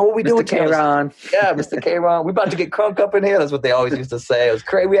 K-Ron, what are we doing? Mr. K-Ron. Yeah, Mr. K-Ron. We about to get crunk up in here. That's what they always used to say. It was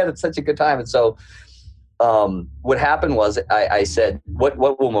crazy. We had such a good time. And so what happened was I said, what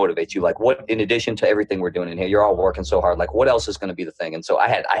will motivate you? Like what, in addition to everything we're doing in here, you're all working so hard. Like what else is going to be the thing? And so I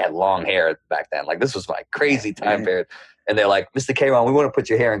had long hair back then. Like this was my crazy time period. And they're like, Mr. K-Ron, we want to put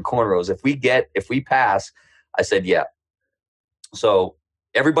your hair in cornrows. If we pass, I said, yeah. So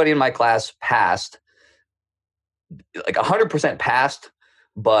everybody in my class passed, like 100% passed,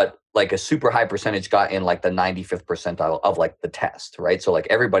 but like a super high percentage got in like the 95th percentile of like the test, right? So like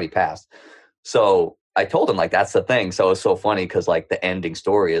everybody passed. So I told them like, that's the thing. So it's so funny because like the ending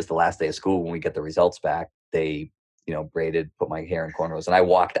story is the last day of school when we get the results back, they, braided, put my hair in cornrows, and I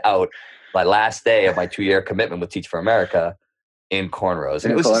walked out my last day of my 2-year commitment with Teach for America in cornrows.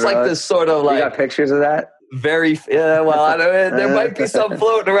 And it was just like this sort of like. You got pictures of that? Well, I don't. There might be some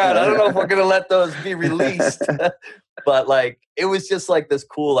floating around. I don't know if we're gonna let those be released. But like, it was just like this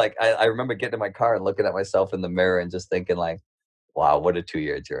cool. Like, I remember getting in my car and looking at myself in the mirror and just thinking, like, wow, what a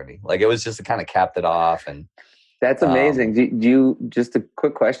 2-year journey. Like, it was just kind of capped it off. And that's amazing. Do you, just a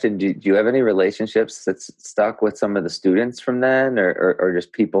quick question? Do you have any relationships that's stuck with some of the students from then, or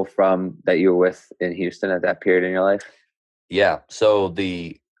just people from that you were with in Houston at that period in your life? Yeah. So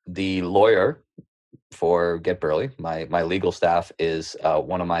the lawyer for Get Burley, my legal staff is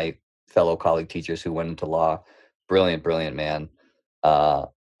one of my fellow colleague teachers who went into law. Brilliant man.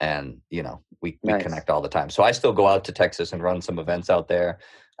 And we connect all the time. So I still go out to Texas and run some events out there.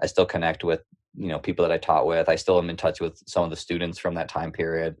 I still connect with people that I taught with. I still am in touch with some of the students from that time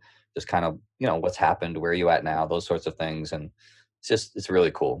period. Just kind of what's happened, where are you at now, those sorts of things. And it's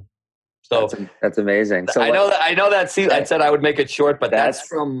really cool. So that's amazing. So I know that. See, I said I would make it short, but that's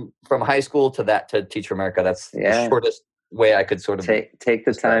from high school to Teach for America. That's the shortest way I could sort of take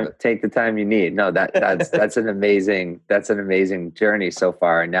the time. Take the time you need. No, that's an amazing journey so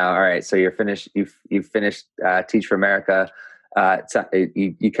far. And now, all right. So you're finished. You've finished Teach for America.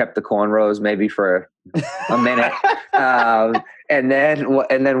 You kept the cornrows maybe for a minute, and then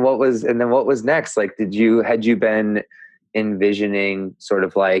what was next? Like, had you been envisioning sort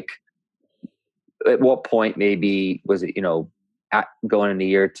of like? At what point maybe was it, going into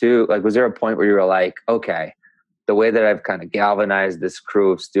year 2, like, was there a point where you were like, okay, the way that I've kind of galvanized this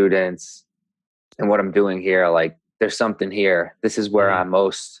crew of students and what I'm doing here, like there's something here. This is where I'm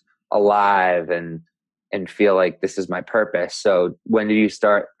most alive and feel like this is my purpose. So when did you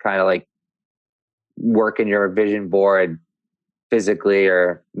start kind of like working your vision board physically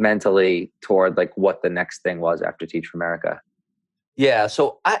or mentally toward like what the next thing was after Teach for America? Yeah.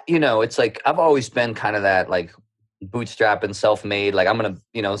 So it's like, I've always been kind of that like bootstrap and self-made, like I'm going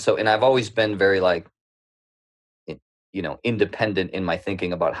to, and I've always been very like, independent in my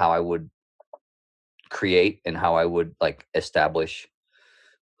thinking about how I would create and how I would like establish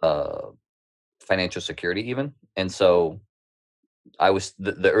financial security even. And so I was,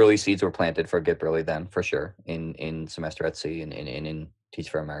 the early seeds were planted for Get Burley then for sure in Semester at Sea and in Teach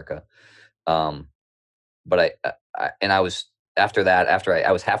for America. But I was after that,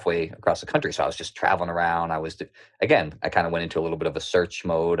 I was halfway across the country, so I was just traveling around. Again, I kind of went into a little bit of a search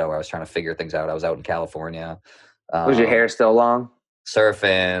mode where I was trying to figure things out. I was out in California, Was your hair still long?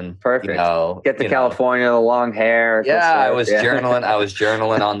 surfing, Perfect. Get to California, the long hair. Yeah, I was journaling. I was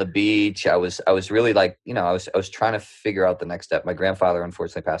journaling on the beach. I was really like, I was trying to figure out the next step. My grandfather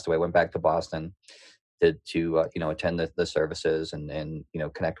unfortunately passed away. Went back to Boston to attend the services and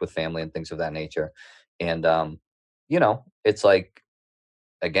connect with family and things of that nature. And it's like,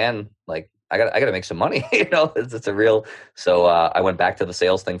 again, like I got to make some money. It's a real. So I went back to the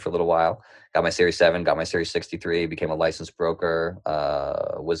sales thing for a little while. Got my Series 7, got my Series 63, became a licensed broker,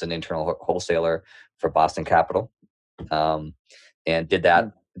 was an internal wholesaler for Boston Capital, and did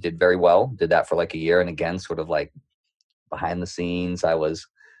very well. Did that for like a year. And again, sort of like behind the scenes, I was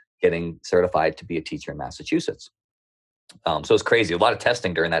getting certified to be a teacher in Massachusetts. So it was crazy. A lot of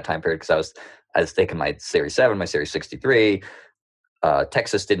testing during that time period because I was taking my Series 7, my Series 63.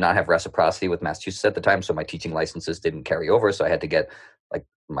 Texas did not have reciprocity with Massachusetts at the time, so my teaching licenses didn't carry over. So I had to get like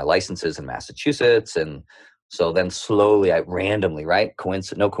my licenses in Massachusetts, and so then slowly, I randomly, right,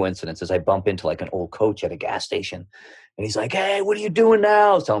 no coincidences, I bump into like an old coach at a gas station, and he's like, "Hey, what are you doing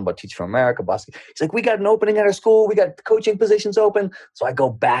now?" I was telling him about Teach for America, Boston. He's like, "We got an opening at our school. We got coaching positions open." So I go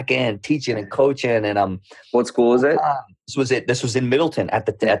back in teaching and coaching, and what school is it? This was in Middleton at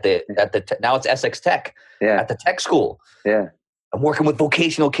the now it's Essex Tech. Yeah. At the tech school. Yeah. I'm working with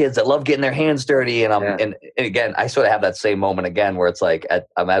vocational kids that love getting their hands dirty. And again, I sort of have that same moment again, where it's like,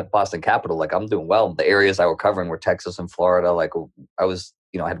 I'm at Boston Capital, like I'm doing well. The areas I were covering were Texas and Florida. Like I was,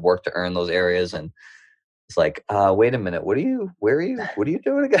 I had worked to earn those areas, and it's like, wait a minute, what are you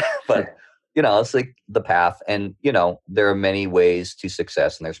doing again? But, it's like the path, and, there are many ways to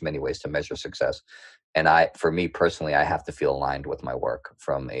success, and there's many ways to measure success. And for me personally, I have to feel aligned with my work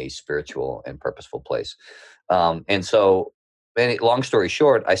from a spiritual and purposeful place. And so, long story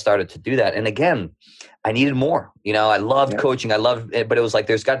short, I started to do that. And again, I needed more. I loved coaching. I loved it, but it was like,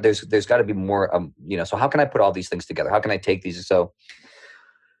 there's got to be more, so how can I put all these things together? How can I take these? So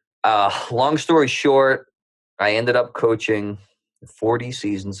long story short, I ended up coaching 40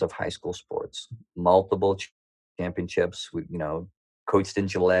 seasons of high school sports, multiple championships. We, coached in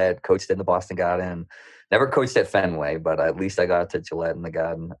Gillette, coached in the Boston Garden, never coached at Fenway, but at least I got to Gillette in the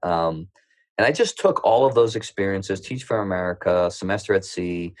Garden. And I just took all of those experiences, Teach for America, Semester at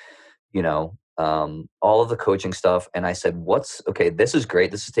Sea, all of the coaching stuff. And I said, this is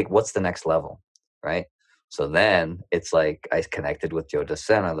great. What's the next level? Right. So then it's like, I connected with Joe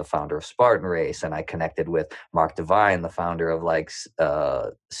DeSena, the founder of Spartan Race. And I connected with Mark Devine, the founder of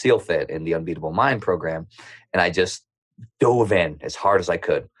SEAL Fit and the Unbeatable Mind program. And I just dove in as hard as I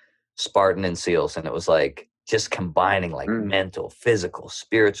could, Spartan and SEALs. And it was like, just combining mental, physical,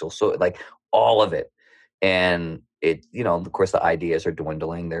 spiritual, so like all of it. And it, of course the ideas are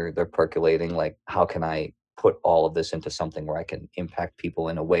dwindling. They're percolating. Like, how can I put all of this into something where I can impact people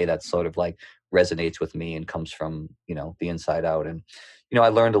in a way that sort of like resonates with me and comes from, the inside out. And, I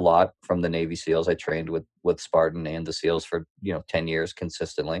learned a lot from the Navy SEALs. I trained with Spartan and the SEALs for, 10 years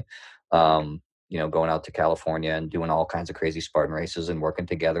consistently. Going out to California and doing all kinds of crazy Spartan races and working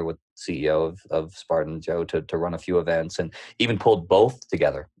together with CEO of Spartan, Joe, to run a few events, and even pulled both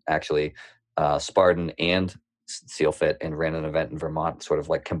together, actually, Spartan and SEAL Fit, and ran an event in Vermont, sort of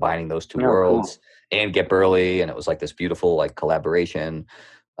like combining those two worlds, and Get Burly. And it was like this beautiful like collaboration.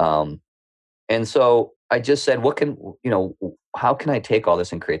 And so I just said, how can I take all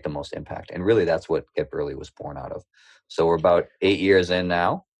this and create the most impact? And really that's what Get Burly was born out of. So we're about 8 years in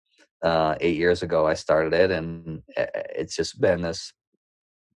now. 8 years ago, I started it, and it's just been this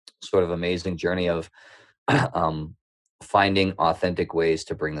sort of amazing journey of finding authentic ways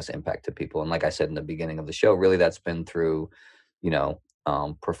to bring this impact to people. And like I said in the beginning of the show, really that's been through,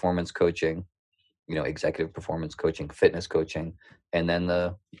 performance coaching, executive performance coaching, fitness coaching, and then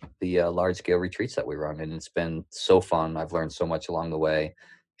the large scale retreats that we run. And it's been so fun. I've learned so much along the way,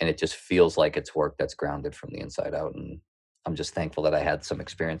 and it just feels like it's work that's grounded from the inside out. And I'm just thankful that I had some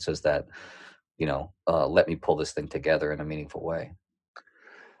experiences that, let me pull this thing together in a meaningful way.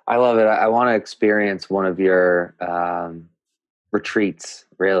 I love it. I want to experience one of your retreats.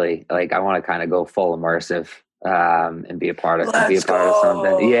 Really, like I want to kind of go full immersive and be a part of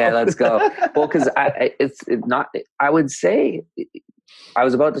something. Yeah, let's go. Well, because it's not. I would say, I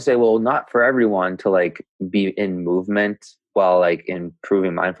was about to say, well, not for everyone to like be in movement while like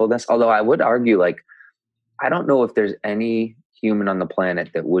improving mindfulness. Although I would argue, like, I don't know if there's any human on the planet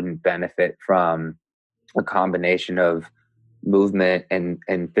that wouldn't benefit from a combination of movement and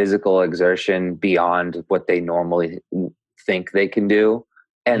physical exertion beyond what they normally think they can do,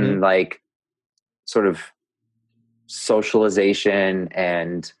 and like sort of socialization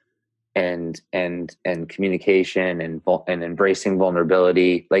and communication and embracing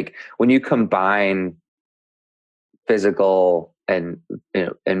vulnerability. Like when you combine physical and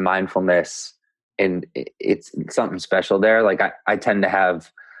and mindfulness, and it's something special there. Like I tend to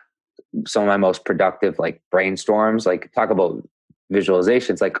have some of my most productive like brainstorms. Like talk about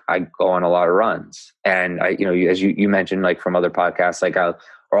visualizations. Like I go on a lot of runs, and as you mentioned, like from other podcasts, like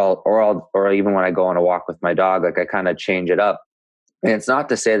or even when I go on a walk with my dog, like I kind of change it up. And it's not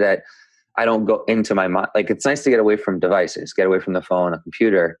to say that I don't go into my mind. Like it's nice to get away from devices, get away from the phone, a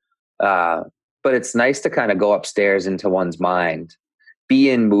computer. Uh, but it's nice to kind of go upstairs into one's mind, be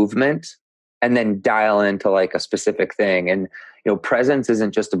in movement, and then dial into like a specific thing. And presence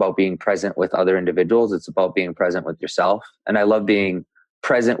isn't just about being present with other individuals. It's about being present with yourself. And I love being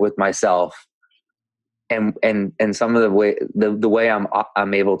present with myself. And some of the way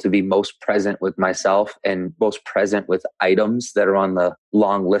I'm able to be most present with myself and most present with items that are on the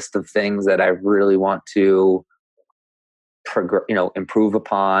long list of things that I really want to improve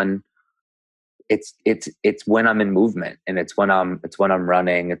upon. It's when I'm in movement, and it's when I'm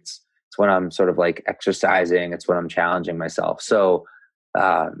running. It's when I'm sort of like exercising. It's when I'm challenging myself. So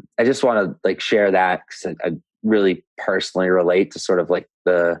I just want to like share that because I really personally relate to sort of like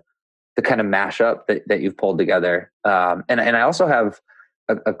the kind of mashup that you've pulled together. And I also have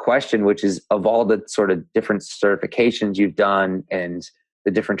a question, which is of all the sort of different certifications you've done and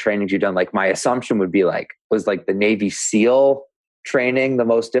the different trainings you've done, like my assumption would be was the Navy SEAL training the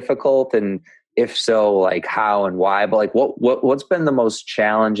most difficult? And if so, like how and why? But like what's been the most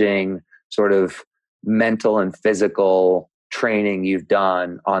challenging sort of mental and physical training you've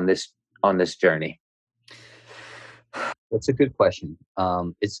done on this journey? That's a good question.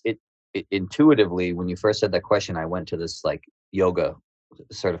 Intuitively, when you first said that question, I went to this like yoga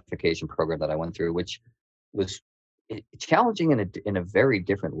certification program that I went through, which was challenging in a very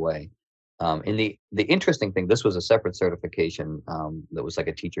different way. And the interesting thing, this was a separate certification that was like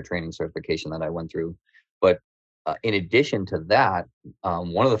a teacher training certification that I went through. But in addition to that,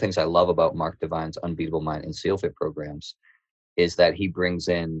 one of the things I love about Mark Divine's Unbeatable Mind and SEALFIT programs is that he brings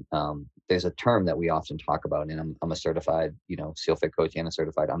in, there's a term that we often talk about, and I'm a certified, SEALFIT coach and a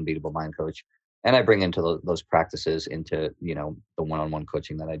certified Unbeatable Mind coach. And I bring into those practices into, the one-on-one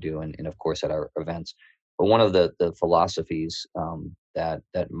coaching that I do and of course at our events. But one of the philosophies that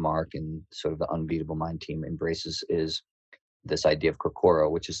Mark and sort of the Unbeatable Mind team embraces is this idea of kokoro,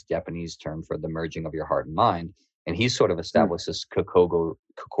 which is the Japanese term for the merging of your heart and mind. And he's sort of established this kokoro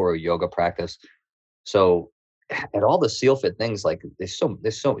yoga practice. So at all the SEALFIT things, like there's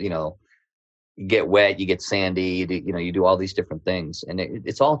so you get wet, you get sandy, you do all these different things, and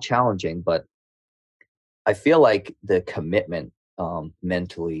it's all challenging. But I feel like the commitment,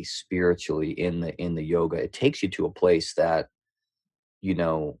 mentally, spiritually in the yoga, it takes you to a place that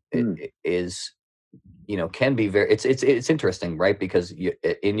it is can be very, it's interesting, right? Because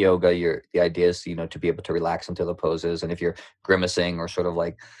in yoga, the idea is to be able to relax into the poses, and if you're grimacing or sort of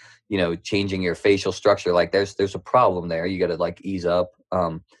like changing your facial structure, like there's a problem there. You got to like ease up.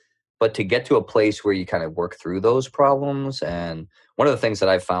 But to get to a place where you kind of work through those problems, and one of the things that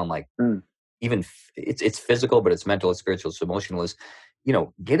I've found, like even it's physical, but it's mental, it's spiritual, it's emotional, is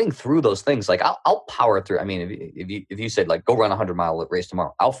getting through those things. Like I'll power through. I mean, if you said like go run a 100-mile race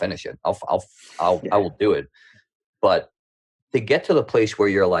tomorrow, I'll finish it. I will do it. But to get to the place where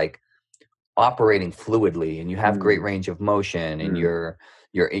you're like operating fluidly and you have great range of motion, and you're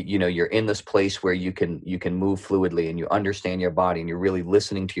in this place where you can move fluidly and you understand your body and you're really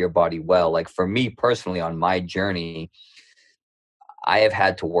listening to your body well. Like for me personally, on my journey, I have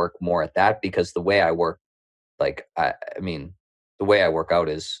had to work more at that, because the way I work, like I mean, the way I work out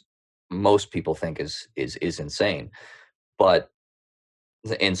is, most people think is insane. But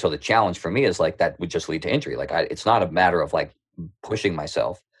and so the challenge for me is like that would just lead to injury. Like it's not a matter of like pushing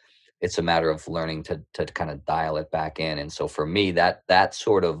myself. It's a matter of learning to kind of dial it back in. And so for me, that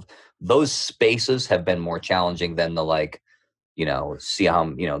sort of, those spaces have been more challenging than the like, see how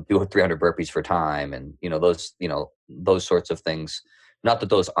I'm, do 300 burpees for time, and those sorts of things. Not that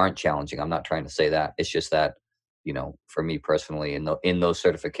those aren't challenging. I'm not trying to say that. It's just that, for me personally, in those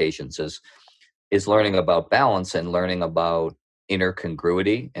certifications is learning about balance and learning about inner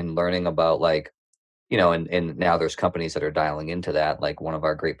congruity and learning about like, and now there's companies that are dialing into that. Like one of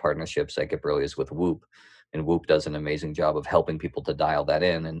our great partnerships at Get Brilliant is with Whoop, and Whoop does an amazing job of helping people to dial that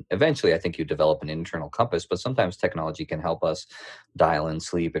in. And eventually I think you develop an internal compass, but sometimes technology can help us dial in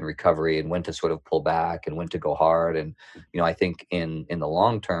sleep and recovery and when to sort of pull back and when to go hard. And, I think in the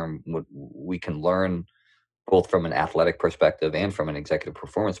long term, we can learn both from an athletic perspective and from an executive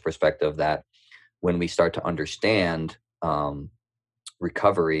performance perspective that when we start to understand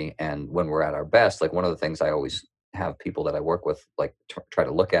recovery and when we're at our best, like one of the things I always have people that I work with like try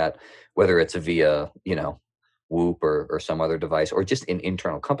to look at, whether it's via Whoop or some other device or just an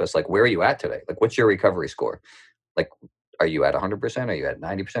internal compass, like where are you at today? Like what's your recovery score? Like are you at 100%? Are you at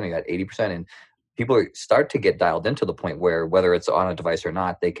 90%? Are you at 80%? And people start to get dialed into the point where whether it's on a device or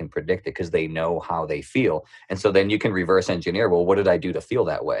not, they can predict it because they know how they feel. And so then you can reverse engineer, well, what did I do to feel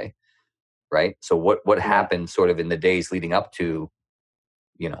that way? Right. So what happened sort of in the days leading up to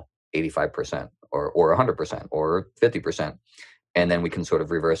 85% or 100% or 50%. And then we can sort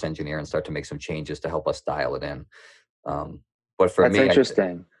of reverse engineer and start to make some changes to help us dial it in. But for That's me,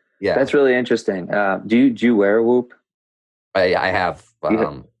 interesting. yeah, That's really interesting. Do you wear Whoop? I have.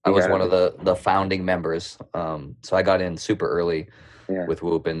 I was one have of the founding members. So I got in super early Yeah. with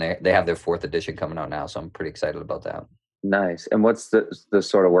Whoop, and they have their 4th edition coming out now. So I'm pretty excited about that. Nice. And what's the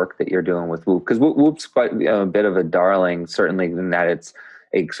sort of work that you're doing with Whoop? Because Whoop's quite a bit of a darling, certainly in that it's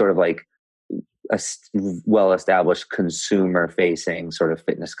a sort of like a well-established consumer-facing sort of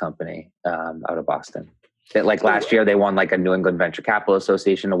fitness company out of Boston. That like last year they won like a New England Venture Capital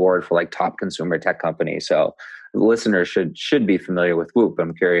Association award for like top consumer tech company. So listeners should be familiar with Whoop.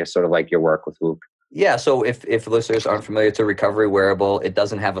 I'm curious, sort of like your work with Whoop. Yeah, so if listeners aren't familiar, it's a recovery wearable. It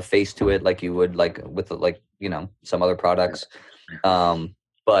doesn't have a face to it like you would like with some other products,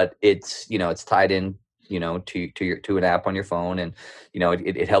 but it's tied in to an app on your phone, and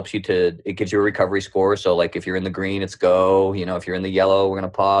it helps you it gives you a recovery score. So like if you're in the green, it's go. If you're in the yellow, we're gonna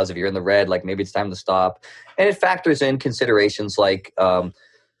pause. If you're in the red, like maybe it's time to stop, and it factors in considerations like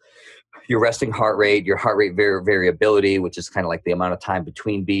your resting heart rate, your heart rate variability, which is kind of like the amount of time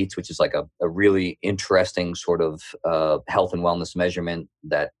between beats, which is like a really interesting sort of health and wellness measurement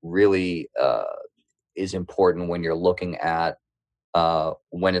that really is important when you're looking at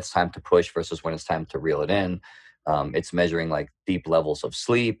when it's time to push versus when it's time to reel it in. It's measuring like deep levels of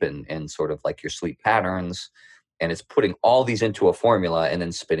sleep and sort of like your sleep patterns. And it's putting all these into a formula and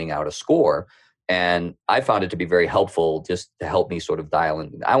then spitting out a score. And I found it to be very helpful just to help me sort of dial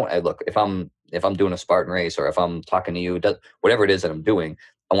in. Look, if I'm doing a Spartan race or if I'm talking to you, whatever it is that I'm doing,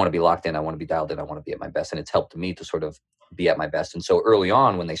 I want to be locked in. I want to be dialed in. I want to be at my best. And it's helped me to sort of be at my best. And so early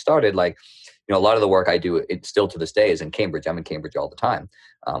on when they started, like, a lot of the work I do, it still to this day is in Cambridge. I'm in Cambridge all the time.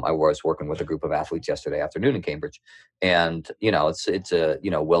 I was working with a group of athletes yesterday afternoon in Cambridge, and it's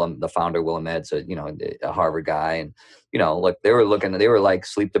Willem, the founder, Willem Ed's a Harvard guy, and like they were like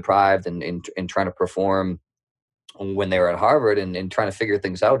sleep deprived and trying to perform when they were at Harvard and trying to figure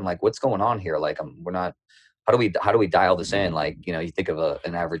things out and like what's going on here. Like we're not. How do we dial this in? Like, you think of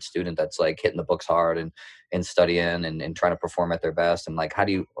an average student that's like hitting the books hard and studying and trying to perform at their best. And like,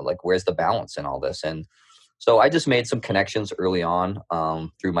 where's the balance in all this? And so I just made some connections early on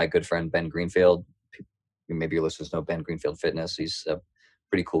through my good friend, Ben Greenfield. Maybe your listeners know Ben Greenfield Fitness. He's a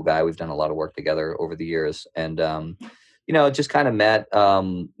pretty cool guy. We've done a lot of work together over the years. And, just kind of met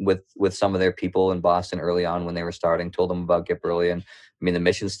with some of their people in Boston early on when they were starting, told them about Get Burly. And I mean, the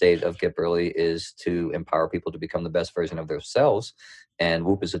mission state of Get Burly is to empower people to become the best version of themselves. And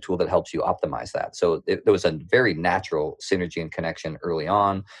Whoop is a tool that helps you optimize that. So there was a very natural synergy and connection early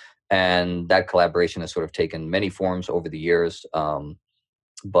on. And that collaboration has sort of taken many forms over the years.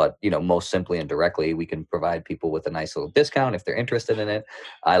 But most simply and directly, we can provide people with a nice little discount if they're interested in it.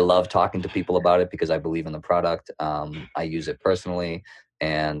 I love talking to people about it because I believe in the product. I use it personally,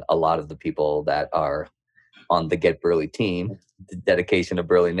 and a lot of the people that are on the Get Burly team, the dedication to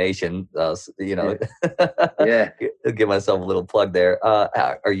Burly Nation, Yeah. give myself a little plug there,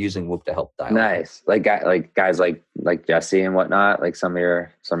 are using Whoop to help dial. Nice. Like guys like Jesse and whatnot, like some of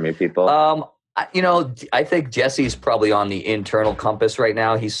your people. I think Jesse's probably on the internal compass right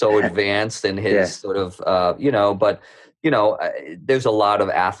now. He's so advanced in his sort of, but there's a lot of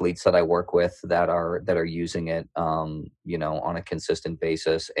athletes that I work with that are using it, on a consistent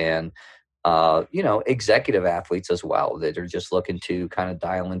basis, and executive athletes as well that are just looking to kind of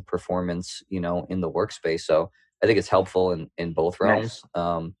dial in performance, in the workspace. So I think it's helpful in both realms.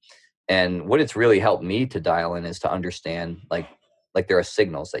 Nice. And what it's really helped me to dial in is to understand like there are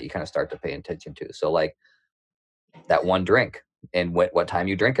signals that you kind of start to pay attention to. So like that one drink and what time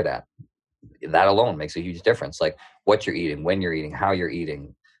you drink it at, that alone makes a huge difference. Like what you're eating, when you're eating, how you're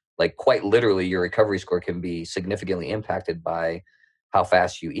eating, like quite literally your recovery score can be significantly impacted by how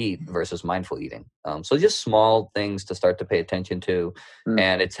fast you eat versus mindful eating. So just small things to start to pay attention to.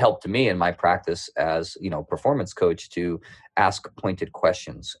 And it's helped me in my practice as, performance coach to ask pointed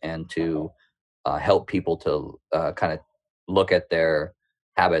questions and to help people to kind of look at their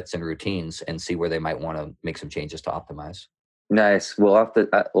habits and routines and see where they might want to make some changes to optimize. Nice.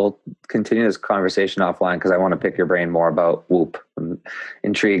 We'll continue this conversation offline because I want to pick your brain more about Whoop. I'm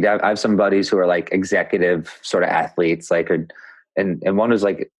intrigued. I have some buddies who are like executive sort of athletes, and one was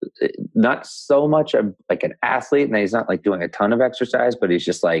like not so much like an athlete, and he's not like doing a ton of exercise, but he's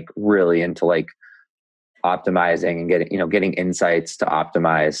just like really into like optimizing and getting insights to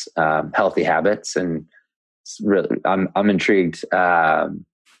optimize healthy habits. And it's really, I'm intrigued.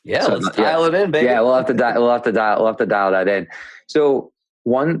 Let's dial it in, baby. Yeah, we'll have to dial that in. So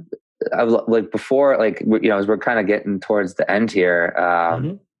one, like before, like as we're kind of getting towards the end here,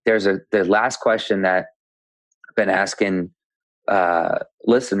 there's the last question that I've been asking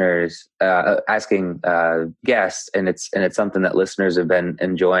listeners, asking guests, and it's something that listeners have been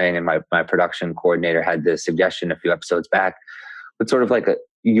enjoying. And my production coordinator had this suggestion a few episodes back, but sort of like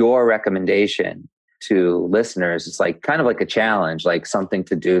your recommendation to listeners. It's like kind of like a challenge, like something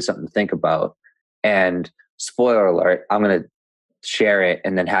to do, something to think about. And spoiler alert, I'm going to share it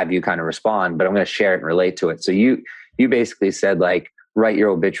and then have you kind of respond, but I'm going to share it and relate to it. So you basically said like, write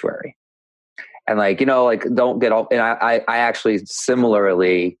your obituary. And like, like don't get all, and I actually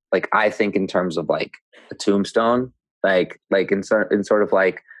similarly, like I think in terms of like a tombstone, like in sort of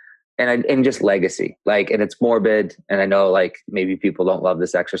like, and just legacy, like, and it's morbid. And I know like maybe people don't love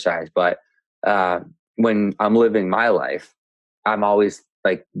this exercise, but when I'm living my life, I'm always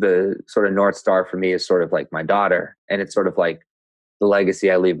like the sort of North Star for me is sort of like my daughter. And it's sort of like the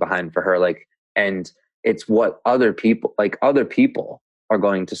legacy I leave behind for her. Like, and it's what other people are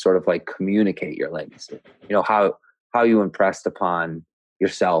going to sort of like communicate your legacy, how you impressed upon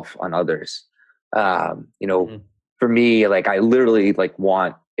yourself on others. For me, like I literally like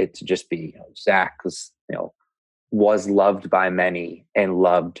want it to just be Zach was loved by many and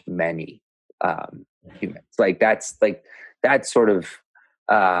loved many humans. Like that's sort of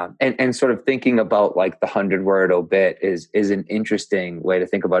and sort of thinking about like the 100-word obit is an interesting way to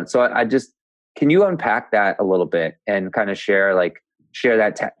think about it. So I just, can you unpack that a little bit and kind of share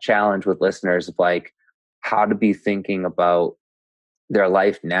that challenge with listeners of like how to be thinking about their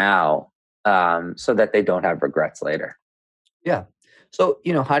life now, so that they don't have regrets later? Yeah. So,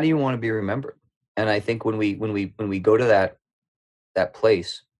 how do you want to be remembered? And I think when we go to that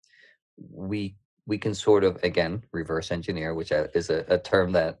place, we can sort of, again, reverse engineer, which is a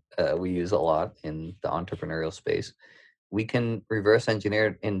term that we use a lot in the entrepreneurial space. We can reverse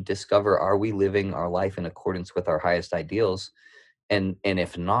engineer and discover, are we living our life in accordance with our highest ideals? And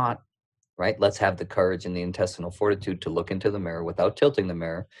if not, right, let's have the courage and the intestinal fortitude to look into the mirror without tilting the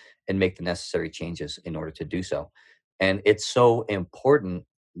mirror and make the necessary changes in order to do so. And it's so important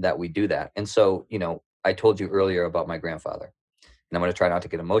that we do that. And so, I told you earlier about my grandfather, and I'm going to try not to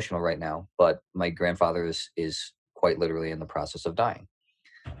get emotional right now, but my grandfather is quite literally in the process of dying.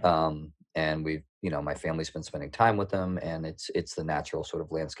 And we've, my family's been spending time with him, and it's the natural sort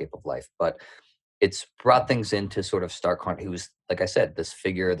of landscape of life. But it's brought things into sort of stark contrast. He was, like I said, this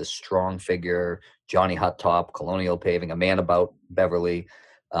strong figure, Johnny Hot Top, Colonial Paving, a man about Beverly,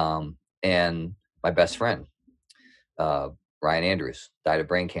 and my best friend, Ryan Andrews, died of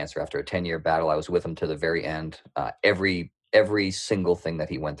brain cancer after a 10-year battle. I was with him to the very end. Every single thing that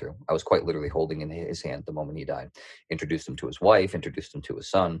he went through, I was quite literally holding in his hand the moment he died. Introduced him to his wife, introduced him to his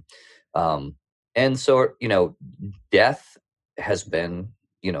son. And so, death has been,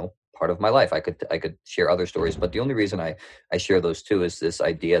 part of my life. I could share other stories, but the only reason I share those two is this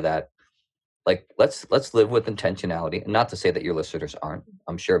idea that, like, let's live with intentionality. And not to say that your listeners aren't.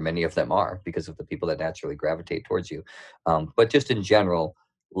 I'm sure many of them are, because of the people that naturally gravitate towards you. But just in general,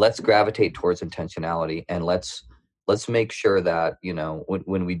 let's gravitate towards intentionality, and let's make sure that,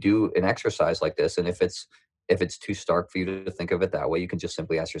 when we do an exercise like this, and if it's too stark for you to think of it that way, you can just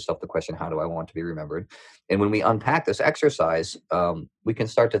simply ask yourself the question, how do I want to be remembered? And when we unpack this exercise, we can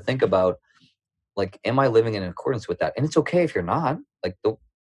start to think about, like, am I living in accordance with that? And it's okay if you're not. Like,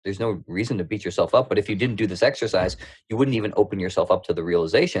 there's no reason to beat yourself up. But if you didn't do this exercise, you wouldn't even open yourself up to the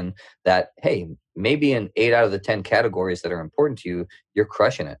realization that, hey, maybe in 8 out of the 10 categories that are important to you, you're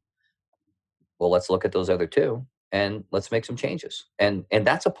crushing it. Well, let's look at those other 2 and let's make some changes. And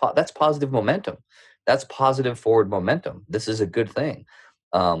that's positive momentum. That's positive forward momentum. This is a good thing.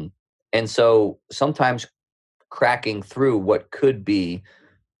 And so sometimes cracking through what could be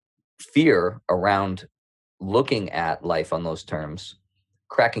fear around looking at life on those terms,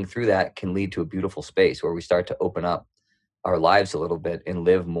 cracking through that can lead to a beautiful space where we start to open up our lives a little bit and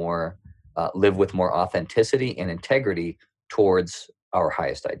live with more authenticity and integrity towards our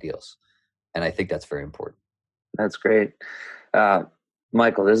highest ideals. And I think that's very important. That's great.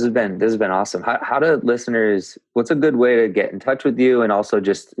 Michael, this has been awesome. How do listeners, what's a good way to get in touch with you? And also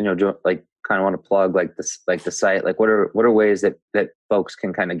just, kind of want to plug like this, like the site, like what are ways that folks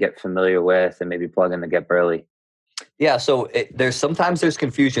can kind of get familiar with and maybe plug in to Get Burly? Yeah. So there's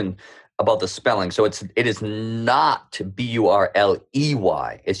confusion about the spelling. So it is not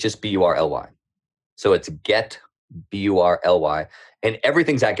Burley. It's just Burly. So it's Get Burly, and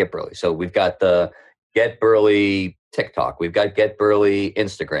everything's at Get Burly. So we've got the Get Burly TikTok, we've got Get Burly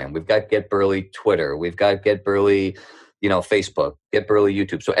Instagram, we've got Get Burly Twitter, we've got Get Burly, Facebook, Get Burly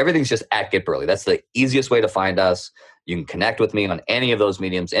YouTube. So everything's just at Get Burly. That's the easiest way to find us. You can connect with me on any of those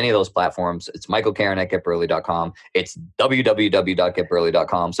mediums, any of those platforms. It's Michael Karen at getburly.com. It's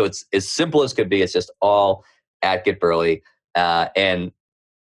www.getburly.com. So it's as simple as could be. It's just all at Get Burly. And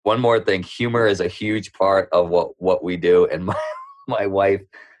one more thing, humor is a huge part of what we do. And my wife,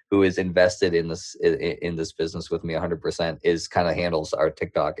 who is invested in this business with me 100%, is kind of handles our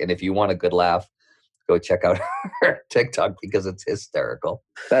TikTok. And if you want a good laugh, go check out her TikTok because it's hysterical.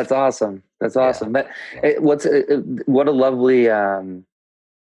 That's awesome. That's awesome. Yeah. But what a lovely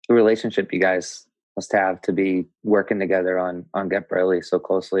relationship you guys must have to be working together on Get Burly so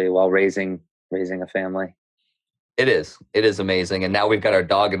closely while raising a family. It is amazing. And now we've got our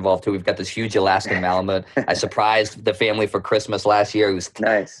dog involved too. We've got this huge Alaskan Malamute. I surprised the family for Christmas last year. He was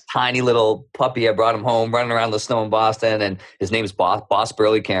nice. Tiny little puppy. I brought him home running around the snow in Boston, and his name's Boss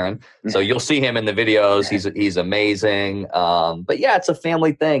Burly Karen. So you'll see him in the videos. He's amazing. But yeah, it's a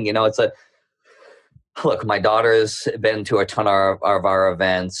family thing. Look, my daughter's been to a ton of our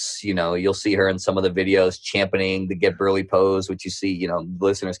events. You'll see her in some of the videos championing the Get Burly pose, which you see,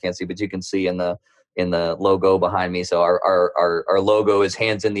 listeners can't see, but you can see in the logo behind me. So our logo is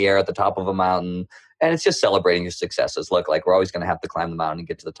hands in the air at the top of a mountain, and it's just celebrating your successes. Look, like we're always going to have to climb the mountain and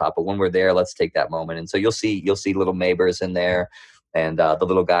get to the top, but when we're there, let's take that moment. And so you'll see little Mabers in there, and the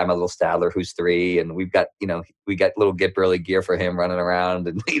little guy, my little Stadler, who's 3, and we got little Get Burly gear for him running around,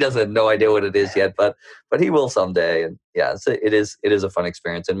 and he doesn't have no idea what it is yet, but he will someday. And yeah, it is a fun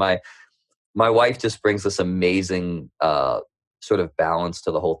experience. And my wife just brings this amazing sort of balance to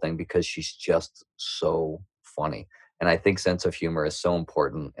the whole thing because she's just so funny. And I think sense of humor is so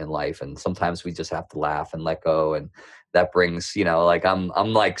important in life. And sometimes we just have to laugh and let go. And that brings, like I'm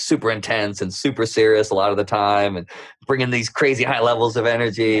like super intense and super serious a lot of the time and bringing these crazy high levels of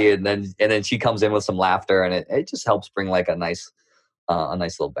energy. And then she comes in with some laughter, and it just helps bring like a nice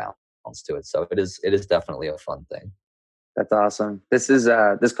little balance to it. So it is definitely a fun thing. That's awesome.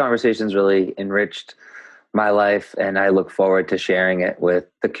 This conversation's really enriched my life, and I look forward to sharing it with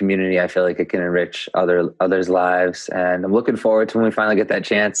the community. I feel like it can enrich others' lives, and I'm looking forward to when we finally get that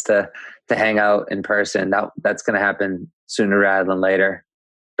chance to hang out in person. That's going to happen sooner rather than later.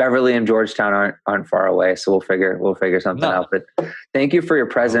 Beverly and Georgetown aren't far away, so we'll figure something out. But thank you for your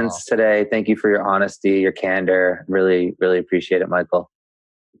presence today. Thank you for your honesty, your candor. Really, really appreciate it, Michael.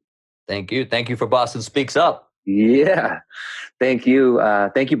 Thank you. Thank you for Boston Speaks Up. Yeah. Thank you.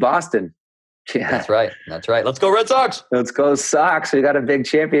 Thank you, Boston. Yeah. That's right. Let's go Red Sox. Let's go Sox. We got a big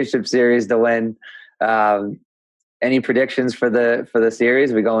championship series to win. Any predictions for the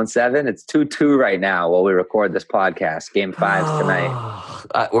series? We going 7? It's 2-2 right now while we record this podcast. Game 5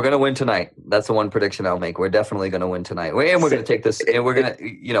 tonight. We're going to win tonight. That's the one prediction I'll make. We're definitely going to win tonight. And we're going to take this. And we're going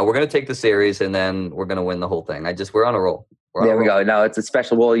to take the series, and then we're going to win the whole thing. We're on a roll. There we go. No, it's a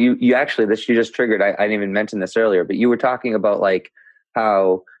special. Well, you actually, you just triggered. I didn't even mention this earlier, but you were talking about like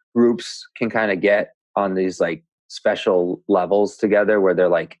how groups can kind of get on these like special levels together where they're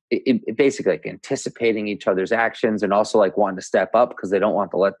like basically like anticipating each other's actions and also like wanting to step up because they don't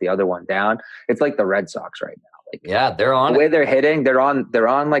want to let the other one down. It's like the Red Sox right now. Like, yeah, they're on the way they're hitting. They're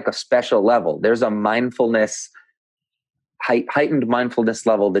on like a special level. There's a mindfulness, heightened mindfulness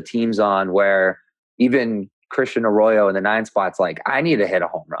level the team's on where even Christian Arroyo in the 9 spots, like I need to hit a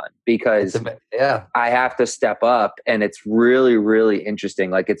home run because I have to step up. And it's really, really interesting.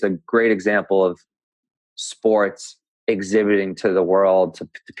 Like it's a great example of sports exhibiting to the world, to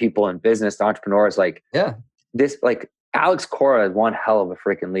people in business, to entrepreneurs. Like this, like Alex Cora is one hell of a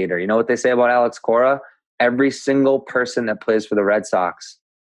freaking leader. You know what they say about Alex Cora? Every single person that plays for the Red Sox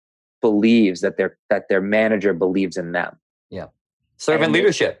believes that their manager believes in them. Yeah. Servant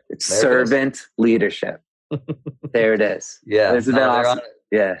leadership. It's servant leadership. There it is. Yeah. Isn't that awesome?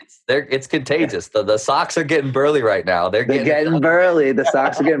 Yeah. It's contagious. The Sox are getting burly right now. They're getting burly. The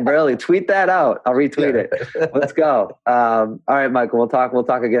Sox are getting burly. Tweet that out. I'll retweet it. Let's go. All right, Michael, we'll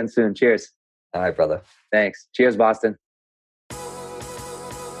talk again soon. Cheers. All right, brother. Thanks. Cheers, Boston.